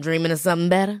 Dreaming of something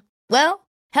better? Well,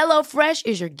 HelloFresh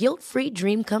is your guilt-free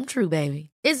dream come true, baby.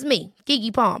 It's me,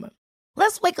 Keke Palmer.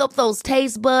 Let's wake up those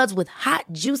taste buds with hot,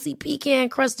 juicy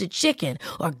pecan-crusted chicken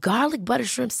or garlic butter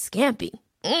shrimp scampi.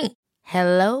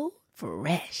 Hello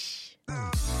Fresh.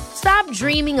 Stop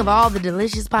dreaming of all the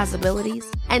delicious possibilities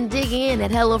and dig in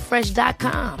at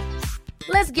HelloFresh.com.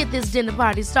 Let's get this dinner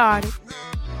party started.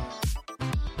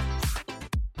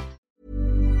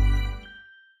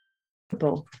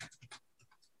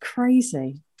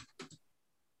 Crazy.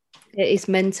 It is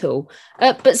mental.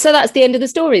 But so that's the end of the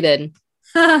story then?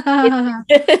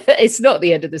 It's not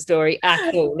the end of the story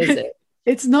at all, is it?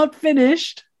 It's not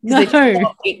finished. No.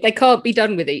 They can't be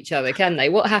done with each other, can they?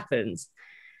 What happens?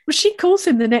 Well, she calls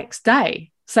him the next day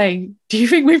saying, do you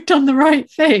think we've done the right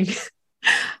thing?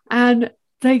 And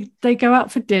they go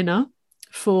out for dinner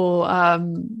for their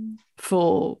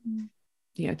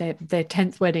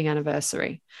 10th wedding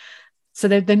anniversary. So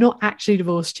they're not actually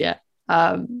divorced yet.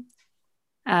 So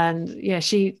they're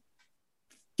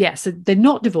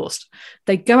not divorced.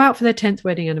 They go out for their 10th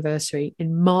wedding anniversary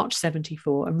in March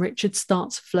 1974, and Richard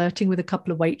starts flirting with a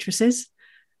couple of waitresses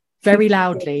very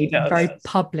loudly, very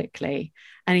publicly.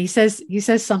 And he says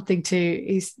something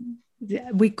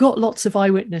we got lots of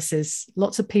eyewitnesses,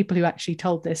 lots of people who actually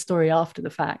told their story after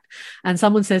the fact. And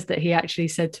someone says that he actually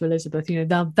said to Elizabeth,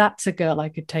 now that's a girl I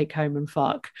could take home and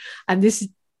fuck. And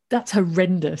that's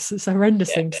horrendous. It's a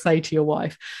horrendous thing to say to your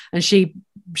wife. And she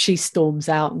storms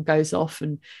out and goes off,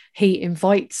 and he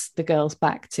invites the girls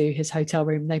back to his hotel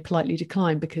room. They politely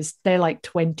decline because they're like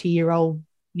 20-year-old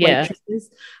waitresses.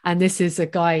 And this is a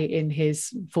guy in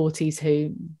his 40s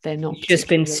who they're not. He's just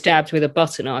been stabbed with a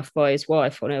butter knife by his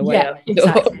wife on her way out.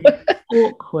 Exactly.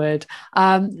 Awkward.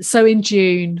 So in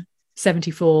June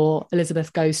 1974,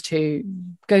 Elizabeth goes to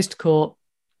court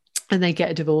and they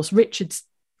get a divorce. Richard's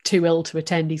too ill to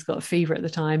attend. He's got a fever at the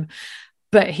time,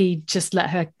 but he just let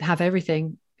her have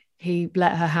everything. He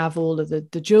let her have all of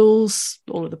the jewels,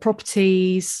 all of the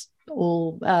properties,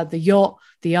 all the yacht,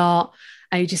 the art,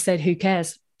 and he just said, who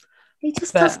cares? He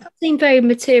just doesn't seem very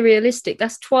materialistic.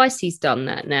 That's twice he's done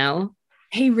that now.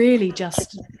 He really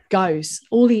just goes.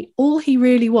 All he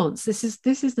really wants. This is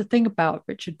the thing about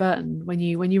Richard Burton. When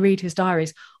you read his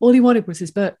diaries, all he wanted was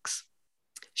his books.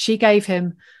 She gave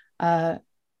him the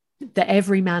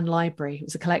Everyman Library. It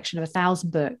was a collection of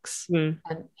 1,000 books, and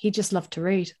he just loved to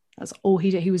read. That's all he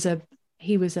did. He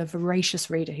was a voracious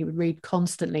reader. He would read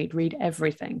constantly, read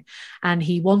everything, and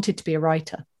he wanted to be a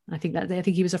writer. I think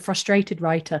he was a frustrated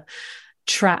writer,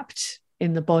 trapped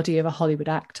in the body of a Hollywood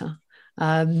actor.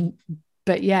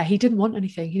 But he didn't want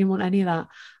anything. He didn't want any of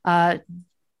that.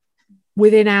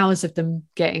 Within hours of them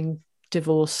getting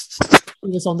divorced,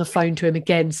 was on the phone to him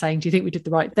again saying, do you think we did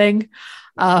the right thing?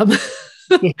 And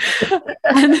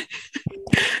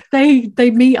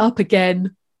they meet up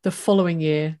again the following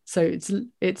year. So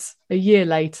it's a year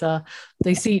later.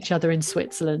 They see each other in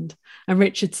Switzerland. And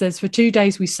Richard says, for 2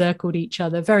 days we circled each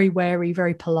other, very wary,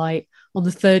 very polite. On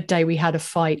the third day we had a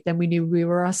fight. Then we knew we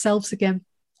were ourselves again.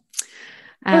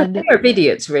 And they're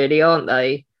idiots, really, aren't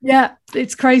they? Yeah,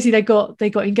 it's crazy. They got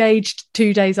engaged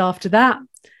 2 days after that,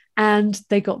 and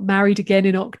they got married again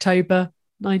in October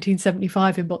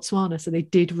 1975 in Botswana. So they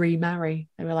did remarry.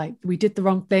 They were like, we did the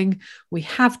wrong thing. We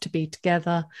have to be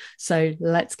together. So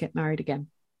let's get married again.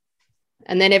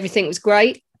 And then everything was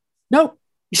great? No.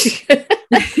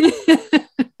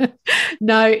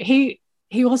 No, he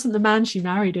wasn't the man she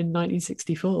married in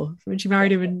 1964. When she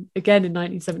married him again in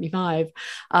 1975,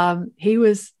 he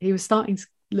was starting to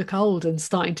look old and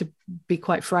starting to be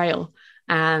quite frail.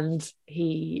 And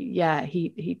he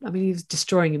was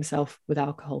destroying himself with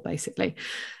alcohol, basically.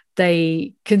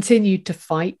 They continued to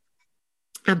fight.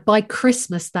 And by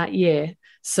Christmas that year,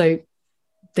 so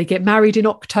they get married in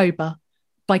October.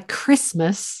 By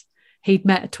Christmas, he'd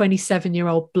met a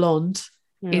 27-year-old blonde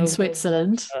in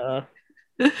Switzerland.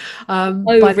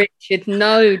 Richard,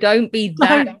 no, don't be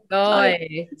that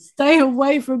guy. Stay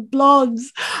away from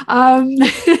blondes.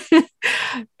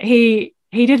 He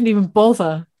didn't even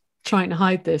bother trying to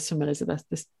hide this from Elizabeth.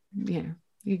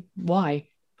 Why?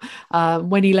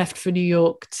 When he left for New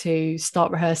York to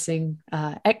start rehearsing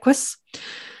Equus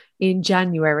in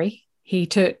January, he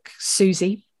took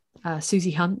Susie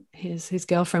Hunt, his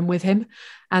girlfriend, with him,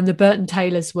 and the Burton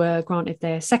Taylors were granted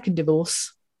their second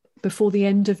divorce before the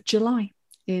end of July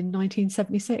in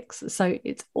 1976. So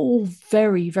it's all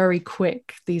very, very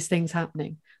quick, these things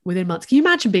happening within months. Can you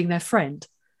imagine being their friend?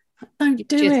 Don't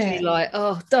do it. Be like,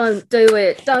 oh, don't do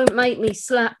it. Don't make me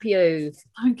slap you.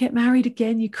 Don't get married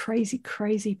again, you crazy,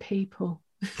 crazy people.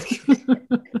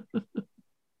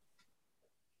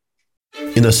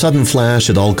 In a sudden flash,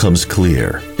 it all comes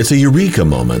clear. It's a eureka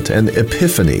moment, an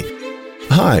epiphany.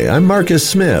 Hi, I'm Marcus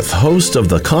Smith, host of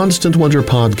the Constant Wonder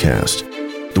podcast.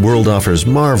 The world offers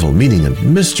marvel, meaning,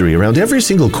 and mystery around every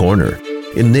single corner.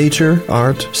 In nature,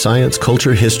 art, science,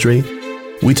 culture, history,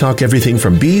 we talk everything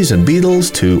from bees and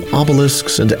beetles to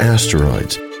obelisks and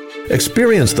asteroids.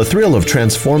 Experience the thrill of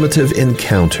transformative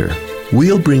encounter.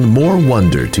 We'll bring more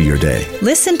wonder to your day.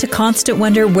 Listen to Constant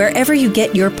Wonder wherever you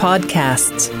get your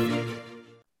podcasts.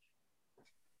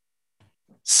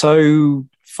 So,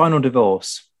 final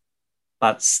divorce.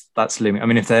 That's looming. I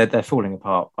mean, if they're falling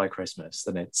apart by Christmas,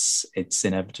 then it's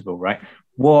inevitable, right?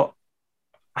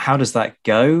 How does that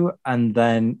go? And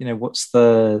then, what's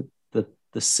the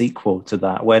sequel to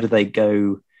that? Where do they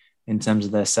go in terms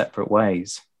of their separate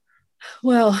ways?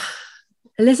 Well,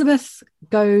 Elizabeth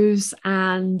goes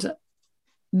and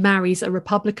marries a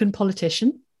Republican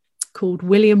politician called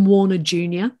William Warner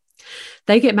Jr.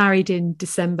 They get married in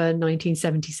December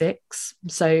 1976.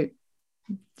 So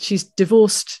she's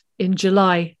divorced in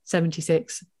July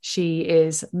 76. She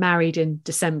is married in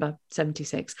December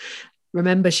 76.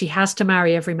 Remember, she has to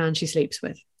marry every man she sleeps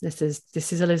with. This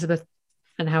is Elizabeth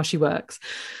and how she works.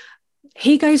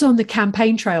 He goes on the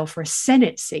campaign trail for a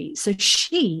Senate seat. So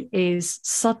she is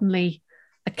suddenly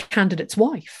a candidate's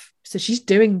wife. So she's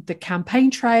doing the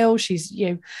campaign trail. She's,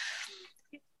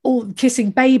 all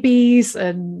kissing babies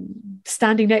and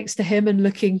standing next to him and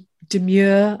looking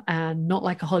demure and not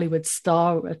like a Hollywood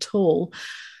star at all.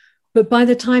 But by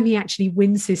the time he actually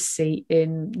wins his seat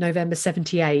in November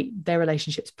 78, their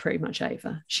relationship's pretty much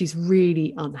over. She's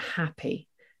really unhappy.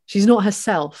 She's not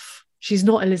herself. She's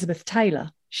not Elizabeth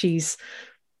Taylor. She's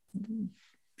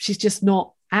just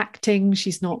not acting.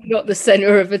 She's not the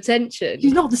center of attention.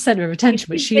 She's not the center of attention,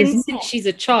 but she is. She's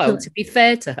a child, to be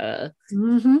fair to her.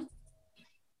 Mm-hmm.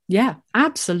 Yeah,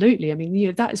 absolutely. I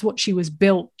mean, that is what she was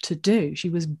built to do. She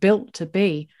was built to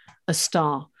be a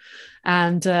star.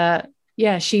 And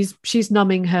she's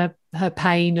numbing her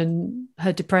pain and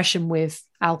her depression with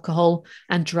alcohol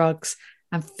and drugs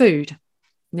and food.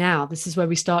 Now, this is where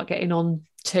we start getting on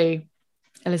to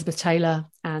Elizabeth Taylor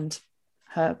and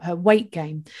her weight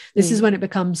gain. This is when it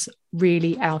becomes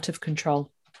really out of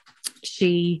control.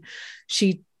 She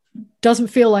doesn't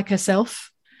feel like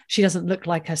herself. She doesn't look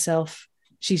like herself.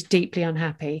 She's deeply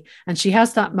unhappy. And she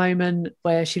has that moment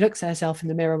where she looks at herself in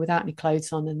the mirror without any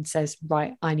clothes on and says,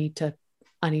 right, I need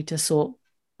to sort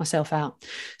myself out.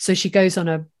 So she goes on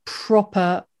a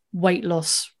proper weight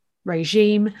loss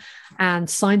regime and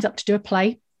signs up to do a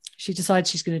play. She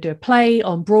decides she's going to do a play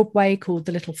on Broadway called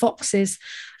The Little Foxes.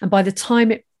 And by the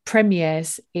time it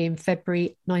premieres in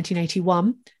February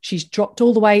 1981, she's dropped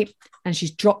all the weight and she's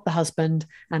dropped the husband,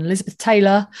 and Elizabeth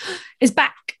Taylor is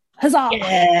back. Huzzah!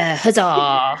 Yeah,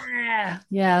 huzzah!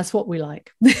 Yeah, that's what we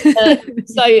like.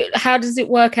 So how does it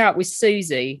work out with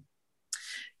Susie?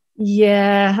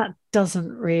 Yeah, that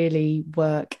doesn't really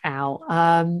work out.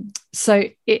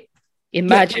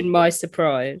 Imagine my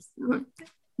surprise.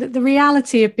 The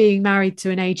reality of being married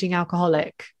to an aging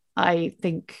alcoholic, I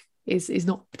think, is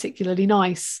not particularly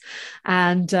nice.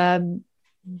 And no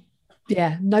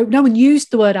one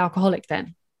used the word alcoholic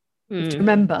then.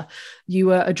 Remember, you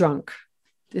were a drunk.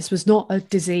 This was not a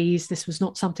disease. This was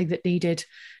not something that needed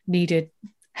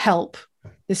help.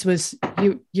 This was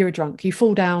you're a drunk. You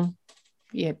fall down,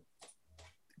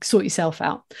 sort yourself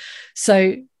out.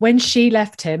 So when she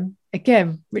left him,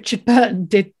 again, Richard Burton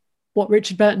did what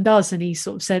Richard Burton does, and he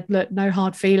sort of said, look, no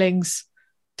hard feelings,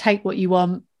 take what you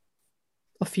want,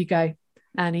 off you go.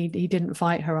 And he didn't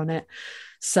fight her on it.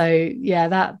 So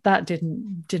yeah, that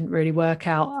didn't really work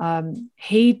out.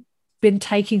 He'd been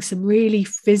taking some really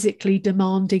physically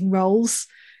demanding roles,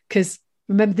 because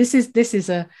remember, this is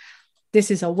a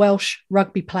Welsh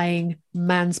rugby playing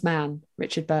man's man,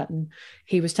 Richard Burton.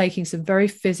 He was taking some very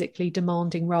physically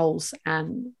demanding roles,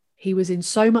 and he was in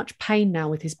so much pain now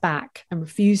with his back and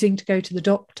refusing to go to the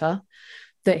doctor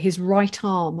that his right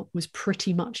arm was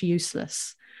pretty much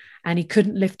useless, and he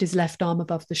couldn't lift his left arm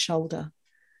above the shoulder,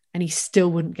 and he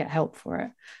still wouldn't get help for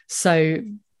it. So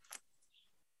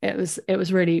it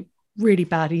was really, really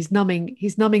bad. He's numbing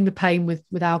the pain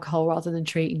with alcohol rather than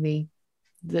treating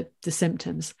the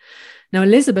symptoms. Now,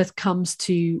 Elizabeth comes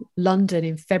to London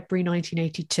in February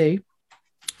 1982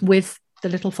 with The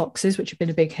Little Foxes, which had been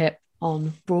a big hit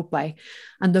on Broadway.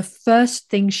 And the first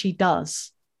thing she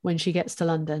does when she gets to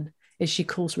London is she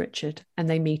calls Richard, and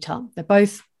they meet up. They're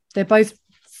both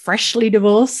freshly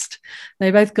divorced.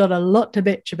 They both got a lot to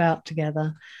bitch about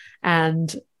together.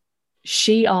 And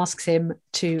she asks him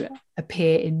to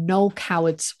appear in Noel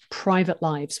Coward's Private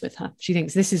Lives with her. She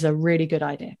thinks this is a really good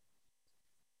idea.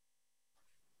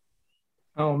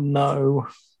 Oh, no.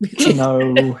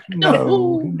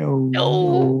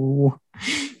 No.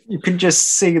 You can just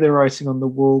see the writing on the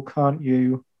wall, can't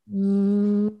you?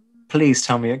 Please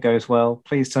tell me it goes well.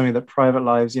 Please tell me that Private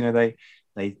Lives,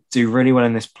 they do really well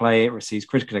in this play. It receives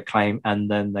critical acclaim, and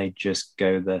then they just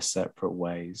go their separate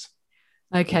ways.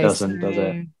 Okay. It doesn't, does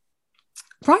it?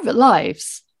 Private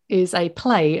Lives is a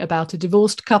play about a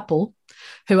divorced couple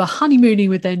who are honeymooning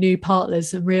with their new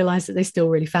partners and realise that they still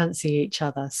really fancy each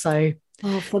other. So,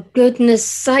 oh, for goodness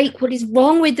sake, what is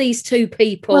wrong with these two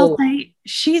people? Well,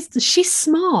 she's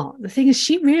smart. The thing is,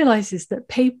 she realises that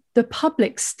the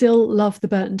public still love the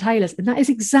Burton Taylors, and that is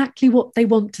exactly what they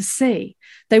want to see.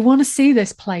 They want to see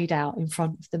this played out in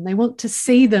front of them. They want to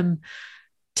see them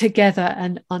together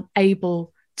and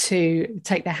unable to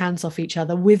take their hands off each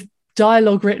other, with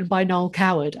dialogue written by Noel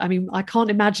Coward. I mean, I can't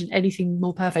imagine anything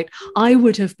more perfect. I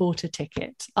would have bought a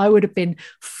ticket. I would have been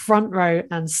front row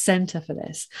and centre for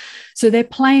this. So they're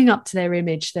playing up to their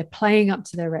image, they're playing up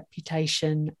to their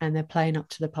reputation, and they're playing up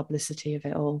to the publicity of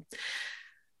it all.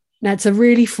 Now, it's a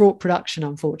really fraught production,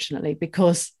 unfortunately,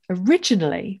 because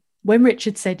originally, when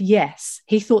Richard said yes,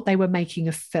 he thought they were making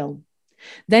a film.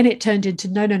 Then it turned into,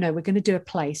 no, we're going to do a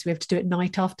play. So we have to do it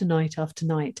night after night after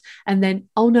night. And then,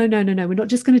 oh, no, we're not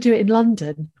just going to do it in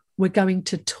London. We're going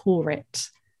to tour it.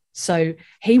 So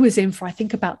he was in for, I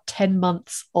think, about 10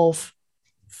 months of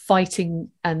fighting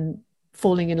and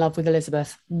falling in love with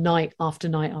Elizabeth night after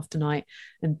night after night.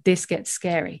 And this gets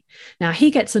scary. Now, he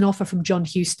gets an offer from John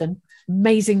Huston,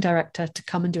 amazing director, to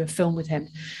come and do a film with him.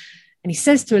 And he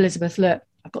says to Elizabeth, look,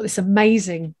 I've got this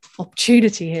amazing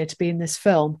opportunity here to be in this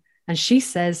film. And she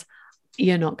says,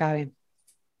 you're not going.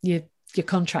 You're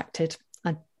contracted.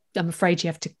 I'm afraid you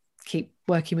have to keep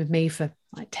working with me for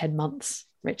like 10 months,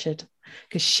 Richard,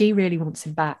 because she really wants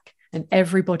him back. And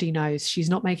everybody knows, she's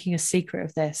not making a secret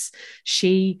of this.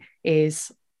 She is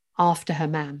after her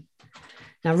man.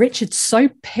 Now, Richard's so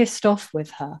pissed off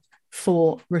with her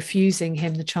for refusing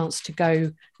him the chance to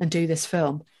go and do this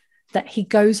film that he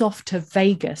goes off to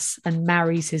Vegas and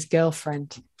marries his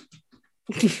girlfriend.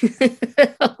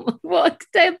 What?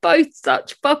 They're both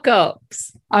such fuck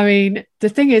ups. I mean, the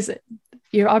thing is,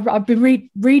 I've been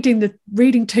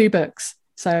reading two books.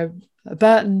 So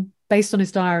Burton, based on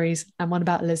his diaries, and one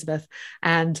about Elizabeth,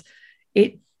 and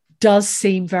it does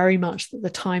seem very much that the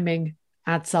timing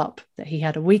adds up. That he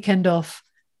had a weekend off,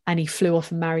 and he flew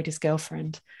off and married his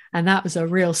girlfriend, and that was a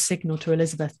real signal to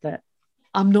Elizabeth that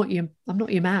I'm not your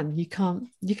man. You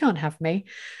can't have me,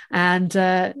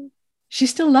 and she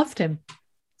still loved him.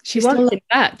 She wants him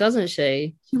back, doesn't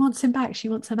she? She wants him back. She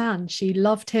wants a man. She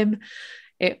loved him,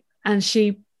 and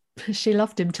she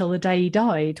loved him till the day he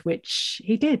died, which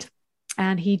he did.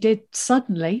 And he did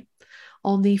suddenly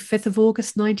on the 5th of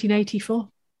August, 1984.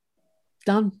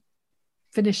 done,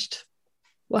 finished.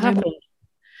 What happened?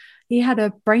 He had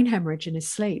a brain hemorrhage in his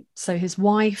sleep. So his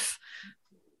wife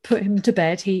put him to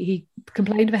bed. He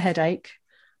complained of a headache,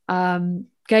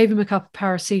 gave him a cup of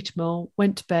paracetamol,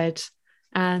 went to bed,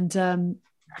 and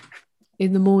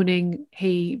in the morning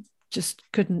he just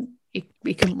couldn't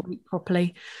wake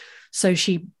properly. So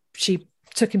she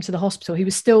took him to the hospital. He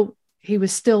was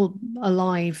still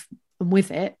alive and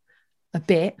with it a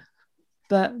bit,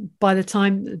 but by the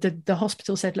time the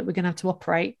hospital said, look, we're going to have to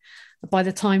operate, by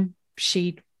the time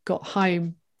she got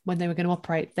home when they were going to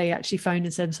operate, they actually phoned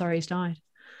and said, I'm sorry, he's died.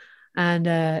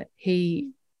 And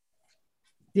he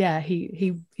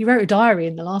wrote a diary,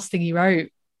 and the last thing he wrote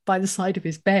by the side of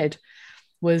his bed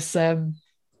was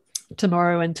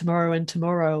tomorrow and tomorrow and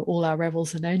tomorrow all our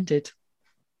revels are ended,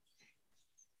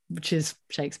 which is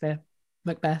Shakespeare,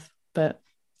 Macbeth, but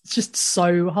it's just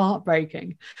so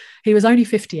heartbreaking. He was only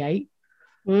 58.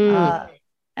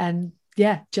 And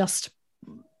just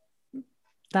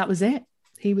that was it.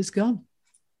 He was gone.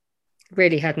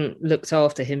 Really hadn't looked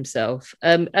after himself.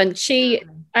 And she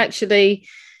actually,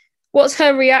 what's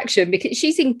her reaction? Because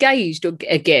she's engaged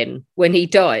again when he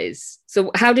dies.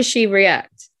 So how does she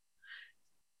react?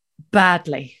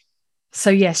 Badly. So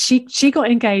yes, she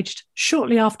got engaged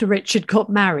shortly after Richard got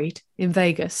married in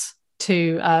Vegas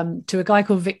to a guy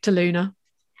called Victor Luna,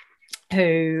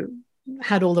 who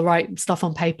had all the right stuff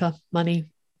on paper, money,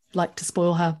 liked to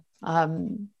spoil her,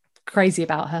 crazy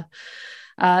about her.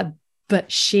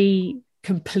 But she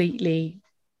completely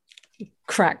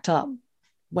cracked up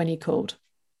when he called,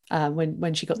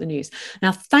 when she got the news.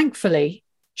 Now, thankfully,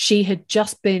 she had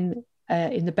just been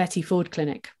in the Betty Ford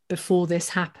clinic before this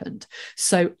happened.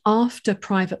 So after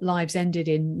Private Lives ended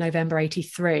in November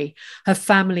 1983, her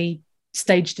family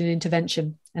staged an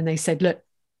intervention, and they said, look,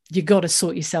 you got to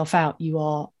sort yourself out.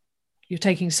 You're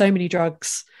taking so many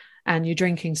drugs and you're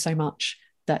drinking so much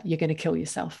that you're going to kill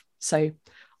yourself. So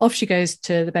off she goes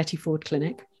to the Betty Ford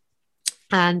clinic.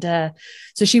 And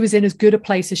so she was in as good a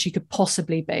place as she could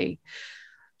possibly be.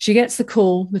 She gets the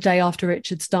call the day after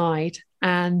Richards died,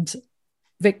 and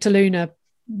Victor Luna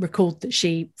recalled that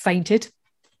she fainted.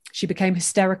 She became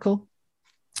hysterical.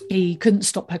 He couldn't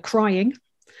stop her crying.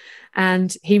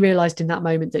 And he realized in that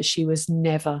moment that she was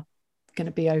never going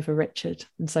to be over Richard.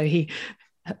 And so he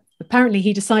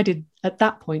decided at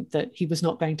that point that he was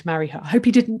not going to marry her. I hope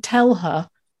he didn't tell her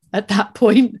at that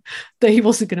point that he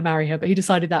wasn't going to marry her, but he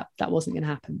decided that wasn't going to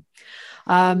happen.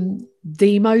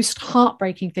 The most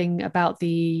heartbreaking thing about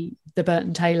the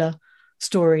Burton Taylor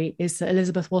story is that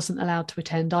Elizabeth wasn't allowed to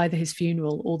attend either his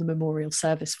funeral or the memorial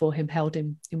service for him held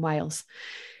in Wales.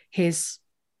 His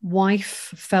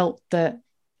wife felt that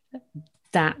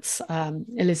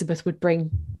Elizabeth would bring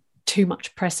too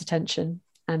much press attention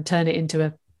and turn it into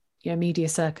a media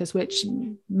circus, which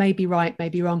may be right, may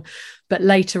be wrong. But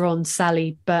later on,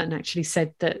 Sally Burton actually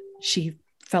said that she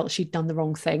felt she'd done the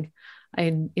wrong thing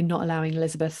in not allowing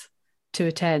Elizabeth to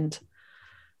attend.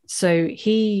 So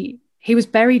he was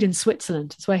buried in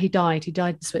Switzerland. That's where he died. He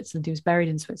died in Switzerland. He was buried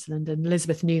in Switzerland, and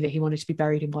Elizabeth knew that he wanted to be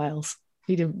buried in Wales.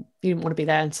 He didn't want to be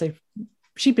there, and so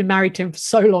she'd been married to him for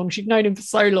so long. She'd known him for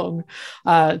so long,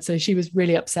 so she was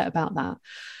really upset about that.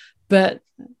 But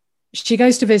she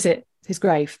goes to visit his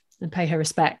grave and pay her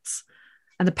respects,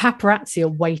 and the paparazzi are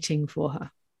waiting for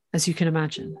her, as you can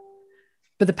imagine.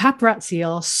 But the paparazzi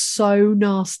are so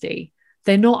nasty.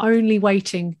 They're not only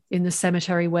waiting in the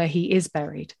cemetery where he is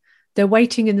buried, they're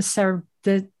waiting in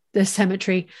the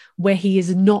cemetery where he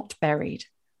is not buried,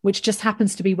 which just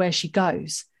happens to be where she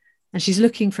goes. And she's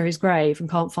looking for his grave and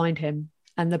can't find him.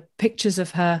 And the pictures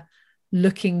of her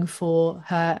looking for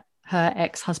her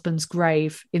ex-husband's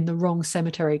grave in the wrong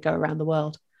cemetery go around the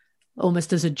world,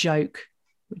 almost as a joke,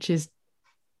 which is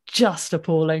just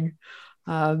appalling.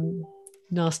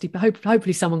 Nasty, but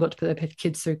hopefully someone got to put their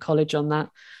kids through college on that.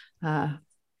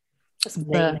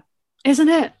 Isn't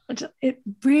it? It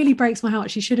really breaks my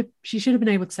heart. She should have been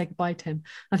able to say goodbye to him.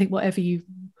 I think whatever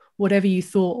you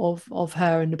thought of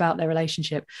her and about their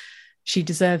relationship, she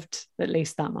deserved at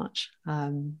least that much,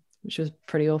 which was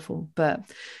pretty awful. But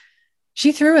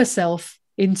she threw herself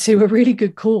into a really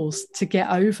good cause to get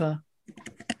over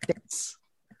this.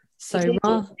 So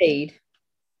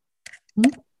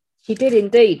She did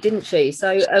indeed, didn't she?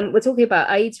 So we're talking about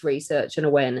AIDS research and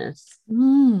awareness.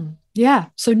 Yeah.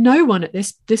 So no one at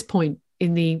this point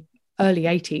in the early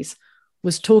 80s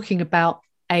was talking about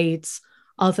AIDS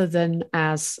other than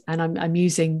as, and I'm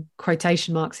using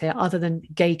quotation marks here, other than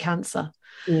gay cancer.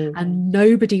 And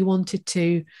nobody wanted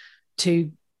to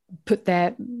put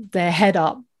their head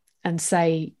up and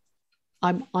say,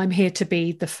 I'm here to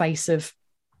be the face of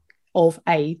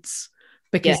AIDS,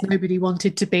 because nobody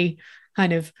wanted to be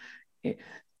kind of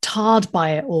tarred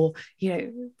by it, or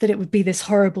that it would be this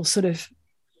horrible sort of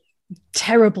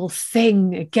terrible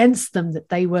thing against them, that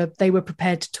they were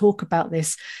prepared to talk about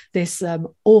this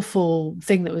awful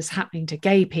thing that was happening to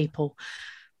gay people.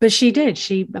 But she did.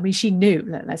 She knew.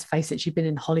 Let's face it. She'd been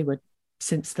in Hollywood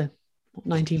since the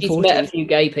 1940s. She's met a few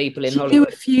gay people in Hollywood. Knew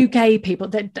a few gay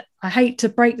people. I hate to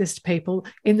break this to people,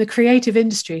 in the creative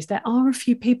industries, there are a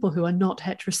few people who are not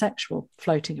heterosexual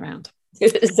floating around.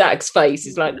 Zach's face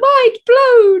is like, mind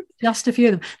blown. Just a few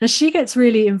of them. Now, she gets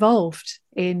really involved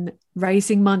in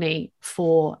raising money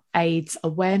for AIDS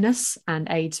awareness and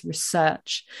AIDS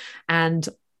research. And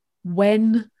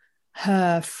when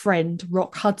her friend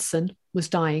Rock Hudson was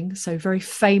dying, so very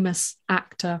famous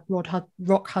actor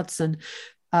Rock Hudson,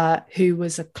 who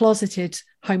was a closeted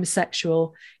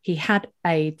homosexual, he had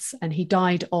AIDS and he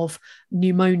died of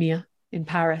pneumonia in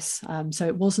Paris. So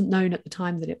it wasn't known at the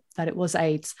time that it was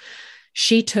AIDS.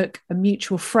 She took a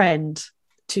mutual friend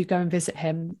to go and visit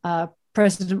him,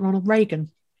 President Ronald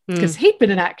Reagan, because he'd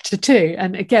been an actor too.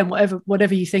 And again,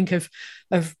 whatever you think of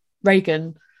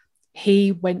Reagan,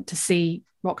 he went to see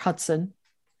Rock Hudson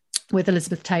with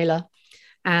Elizabeth Taylor,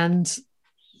 and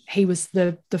he was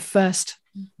the first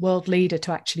world leader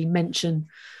to actually mention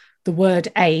the word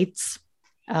AIDS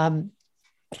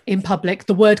in public.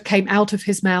 The word came out of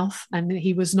his mouth, and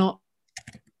he was not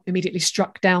immediately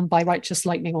struck down by righteous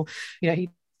lightning, or he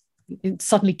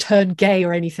suddenly turned gay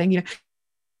or anything.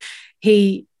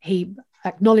 He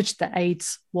acknowledged that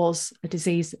AIDS was a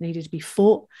disease that needed to be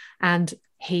fought, and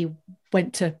he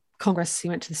went to Congress, he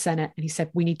went to the Senate, and he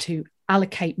said, we need to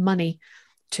allocate money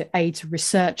to AIDS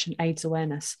research and AIDS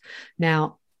awareness.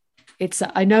 Now,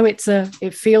 I know it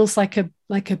feels like a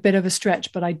bit of a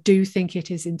stretch, but I do think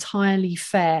it is entirely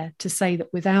fair to say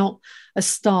that without a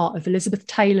star of Elizabeth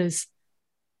Taylor's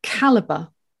caliber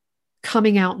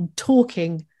coming out and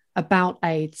talking about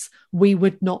AIDS, we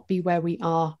would not be where we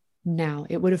are now.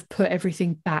 It would have put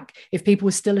everything back. If people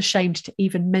were still ashamed to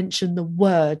even mention the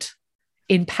word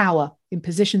in power, in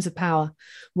positions of power,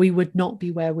 we would not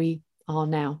be where we are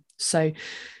now. So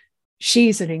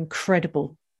she's an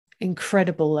incredible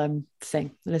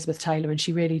thing, Elizabeth Taylor, and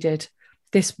she really did.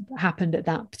 This happened at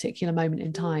that particular moment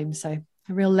in time. So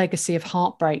a real legacy of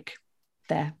heartbreak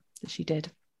there that she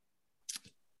did.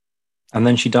 And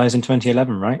then she dies in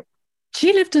 2011, right?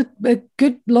 She lived a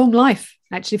good long life,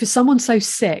 actually, for someone so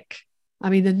sick. I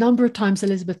mean, the number of times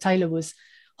Elizabeth Taylor was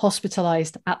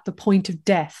hospitalized at the point of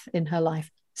death in her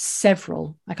life,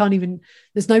 several.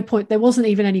 There wasn't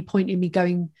even any point in me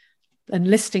going and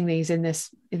listing these in this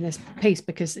piece,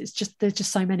 because there's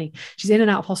just so many. She's in and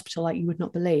out of hospital like you would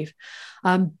not believe.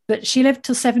 But she lived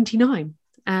till 79,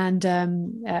 and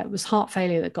it was heart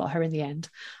failure that got her in the end.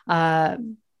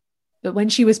 But when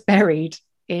she was buried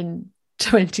in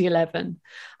 2011,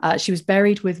 she was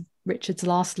buried with Richard's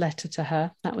last letter to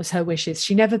her. That was her wishes.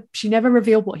 She never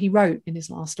revealed what he wrote in his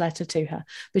last letter to her,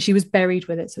 but she was buried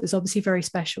with it. So it was obviously very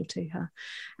special to her.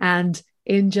 And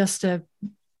in just a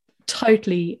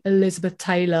totally Elizabeth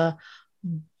Taylor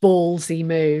ballsy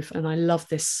move, and I love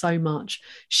this so much,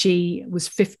 she was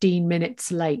 15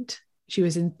 minutes late.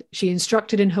 She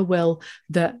instructed in her will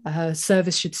that her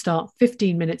service should start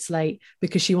 15 minutes late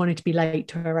because she wanted to be late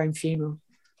to her own funeral.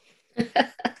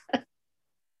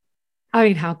 I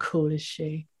mean, how cool is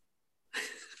she?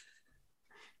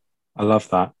 I love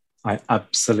that. I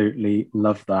absolutely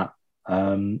love that.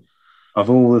 Of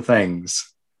all the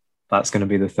things, that's going to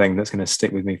be the thing that's going to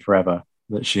stick with me forever,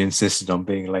 that she insisted on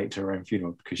being late to her own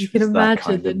funeral, because you can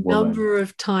imagine the number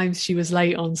of times she was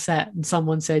late on set and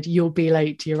someone said, you'll be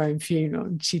late to your own funeral,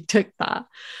 and she took that.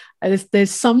 And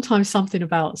there's sometimes something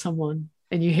about someone,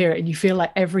 and you hear it and you feel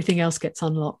like everything else gets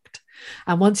unlocked.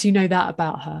 And once you know that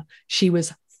about her, she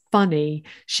was funny,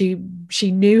 she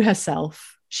knew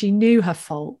herself, she knew her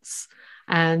faults,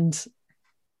 and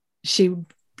she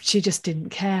just didn't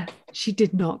care. She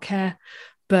did not care.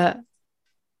 But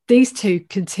these two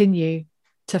continue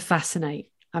to fascinate.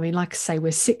 I mean, like I say,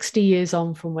 we're 60 years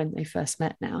on from when they first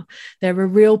met now. They're a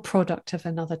real product of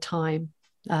another time,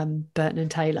 Burton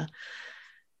and Taylor.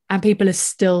 And people are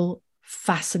still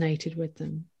fascinated with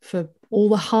them for all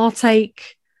the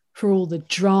heartache, for all the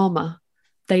drama.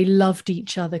 They loved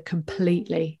each other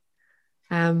completely.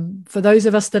 For those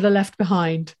of us that are left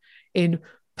behind in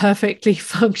perfectly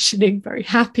functioning, very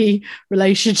happy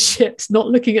relationships, not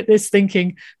looking at this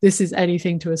thinking this is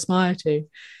anything to aspire to,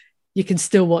 you can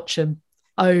still watch them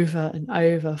over and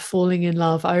over, falling in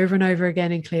love over and over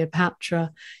again in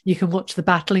Cleopatra. You can watch the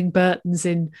battling Burtons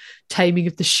in Taming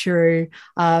of the Shrew.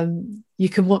 You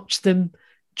can watch them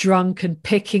drunk and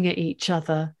picking at each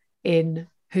other in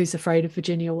Who's Afraid of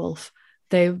Virginia Woolf.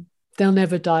 They'll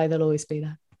never die. They'll always be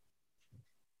there.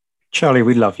 Charlie,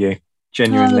 we love you.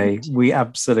 Genuinely, we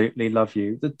absolutely love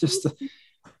you.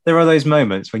 There are those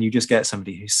moments when you just get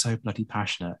somebody who's so bloody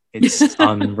passionate. It's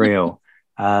unreal.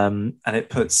 And it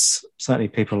puts certainly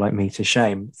people like me to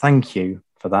shame. Thank you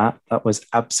for that. That was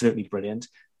absolutely brilliant.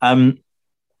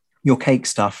 Your cake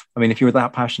stuff. I mean, if you were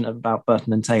that passionate about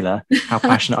Burton and Taylor, how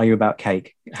passionate are you about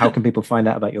cake? How can people find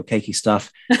out about your cakey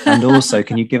stuff? And also,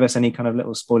 can you give us any kind of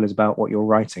little spoilers about what you're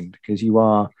writing? Because you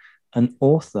are an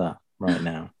author right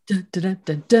now.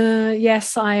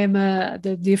 Yes, I am.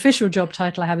 The official job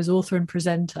title I have is author and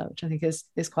presenter, which I think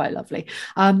is quite lovely.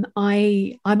 I'm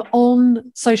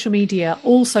on social media,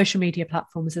 all social media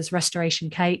platforms as Restoration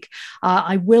Cake.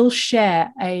 I will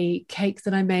share a cake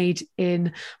that I made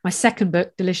in my second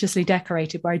book, Deliciously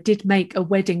Decorated, where I did make a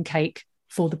wedding cake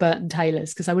for the Burton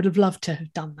Taylors, because I would have loved to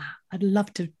have done that. I'd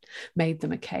love to have made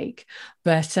them a cake.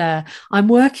 But I'm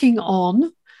working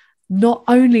on not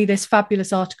only this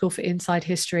fabulous article for Inside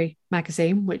History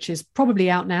magazine, which is probably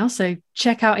out now, so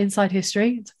check out Inside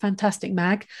History. It's a fantastic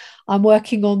mag. I'm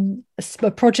working on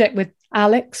a project with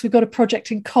Alex. We've got a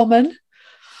project in common.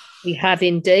 We have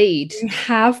indeed.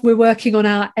 We're working on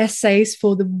our essays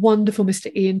for the wonderful Mr.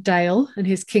 Ian Dale and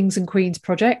his Kings and Queens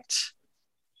project.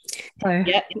 So.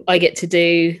 Yeah, I get to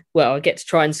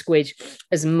try and squidge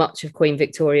as much of Queen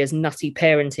Victoria's nutty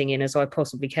parenting in as I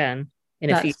possibly can in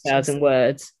a few thousand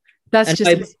words. That's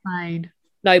just insane.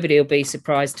 Nobody will be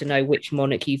surprised to know which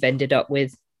monarch you've ended up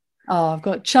with. Oh, I've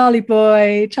got Charlie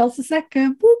Boy, Charles II,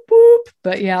 whoop whoop.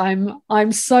 But yeah,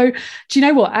 I'm so. Do you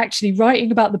know what? Actually,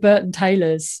 writing about the Burton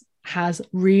Taylors has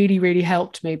really, really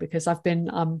helped me, because I've been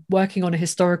working on a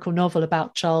historical novel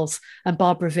about Charles and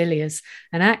Barbara Villiers.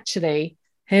 And actually,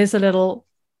 here's a little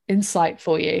insight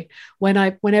for you.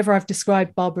 Whenever I've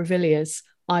described Barbara Villiers,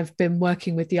 I've been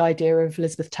working with the idea of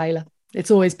Elizabeth Taylor.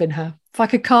 It's always been her. If I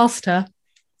could cast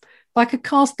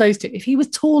those two, if he was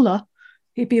taller,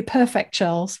 he'd be a perfect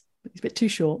Charles. But he's a bit too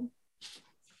short.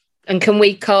 And can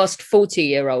we cast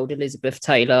 40-year-old Elizabeth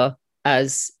Taylor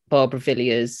as Barbara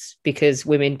Villiers? Because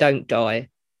women don't die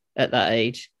at that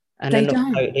age and are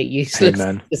not totally useless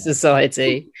to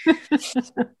society.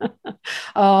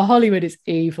 Oh, Hollywood is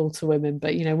evil to women,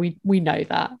 but we know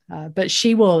that. But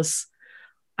she was,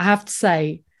 I have to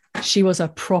say, she was a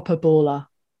proper baller.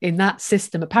 In that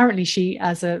system, apparently she,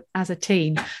 as a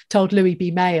teen, told Louis B.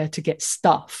 Mayer to get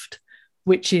stuffed,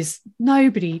 which is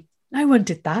no one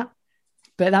did that.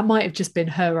 But that might have just been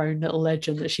her own little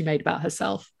legend that she made about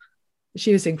herself.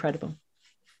 She was incredible.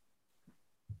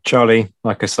 Charlie,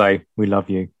 like I say, we love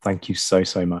you. Thank you so,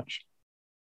 so much.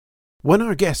 When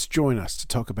our guests join us to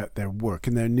talk about their work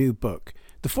and their new book,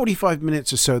 the 45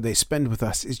 minutes or so they spend with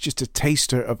us is just a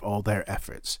taster of all their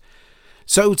efforts.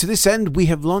 So to this end, we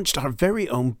have launched our very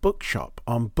own bookshop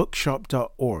on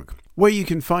bookshop.org, where you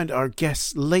can find our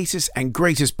guests' latest and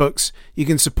greatest books. You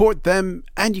can support them,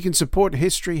 and you can support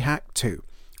History Hack too.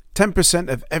 10%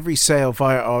 of every sale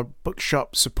via our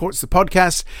bookshop supports the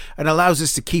podcast and allows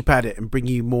us to keep at it and bring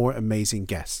you more amazing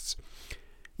guests.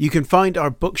 You can find our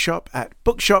bookshop at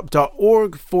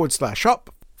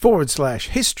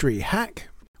bookshop.org/shop/History Hack,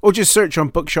 or just search on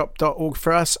bookshop.org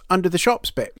for us under the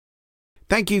shops bit.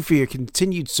 Thank you for your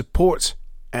continued support,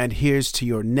 and here's to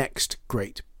your next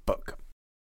great book.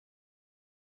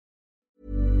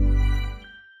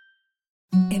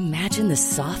 Imagine the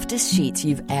softest sheets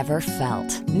you've ever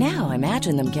felt. Now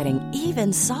imagine them getting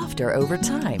even softer over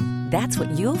time. That's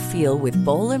what you'll feel with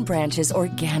Boll & Branch's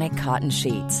organic cotton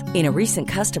sheets. In a recent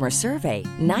customer survey,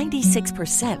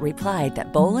 96% replied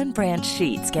that Boll & Branch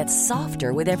sheets get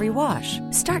softer with every wash.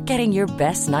 Start getting your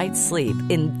best night's sleep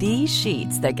in these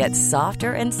sheets that get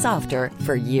softer and softer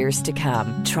for years to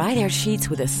come. Try their sheets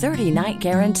with a 30-night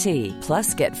guarantee.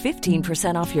 Plus, get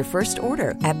 15% off your first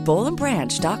order at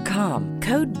bollandbranch.com.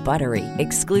 Code BUTTERY.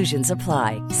 Exclusions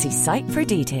apply. See site for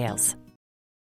details.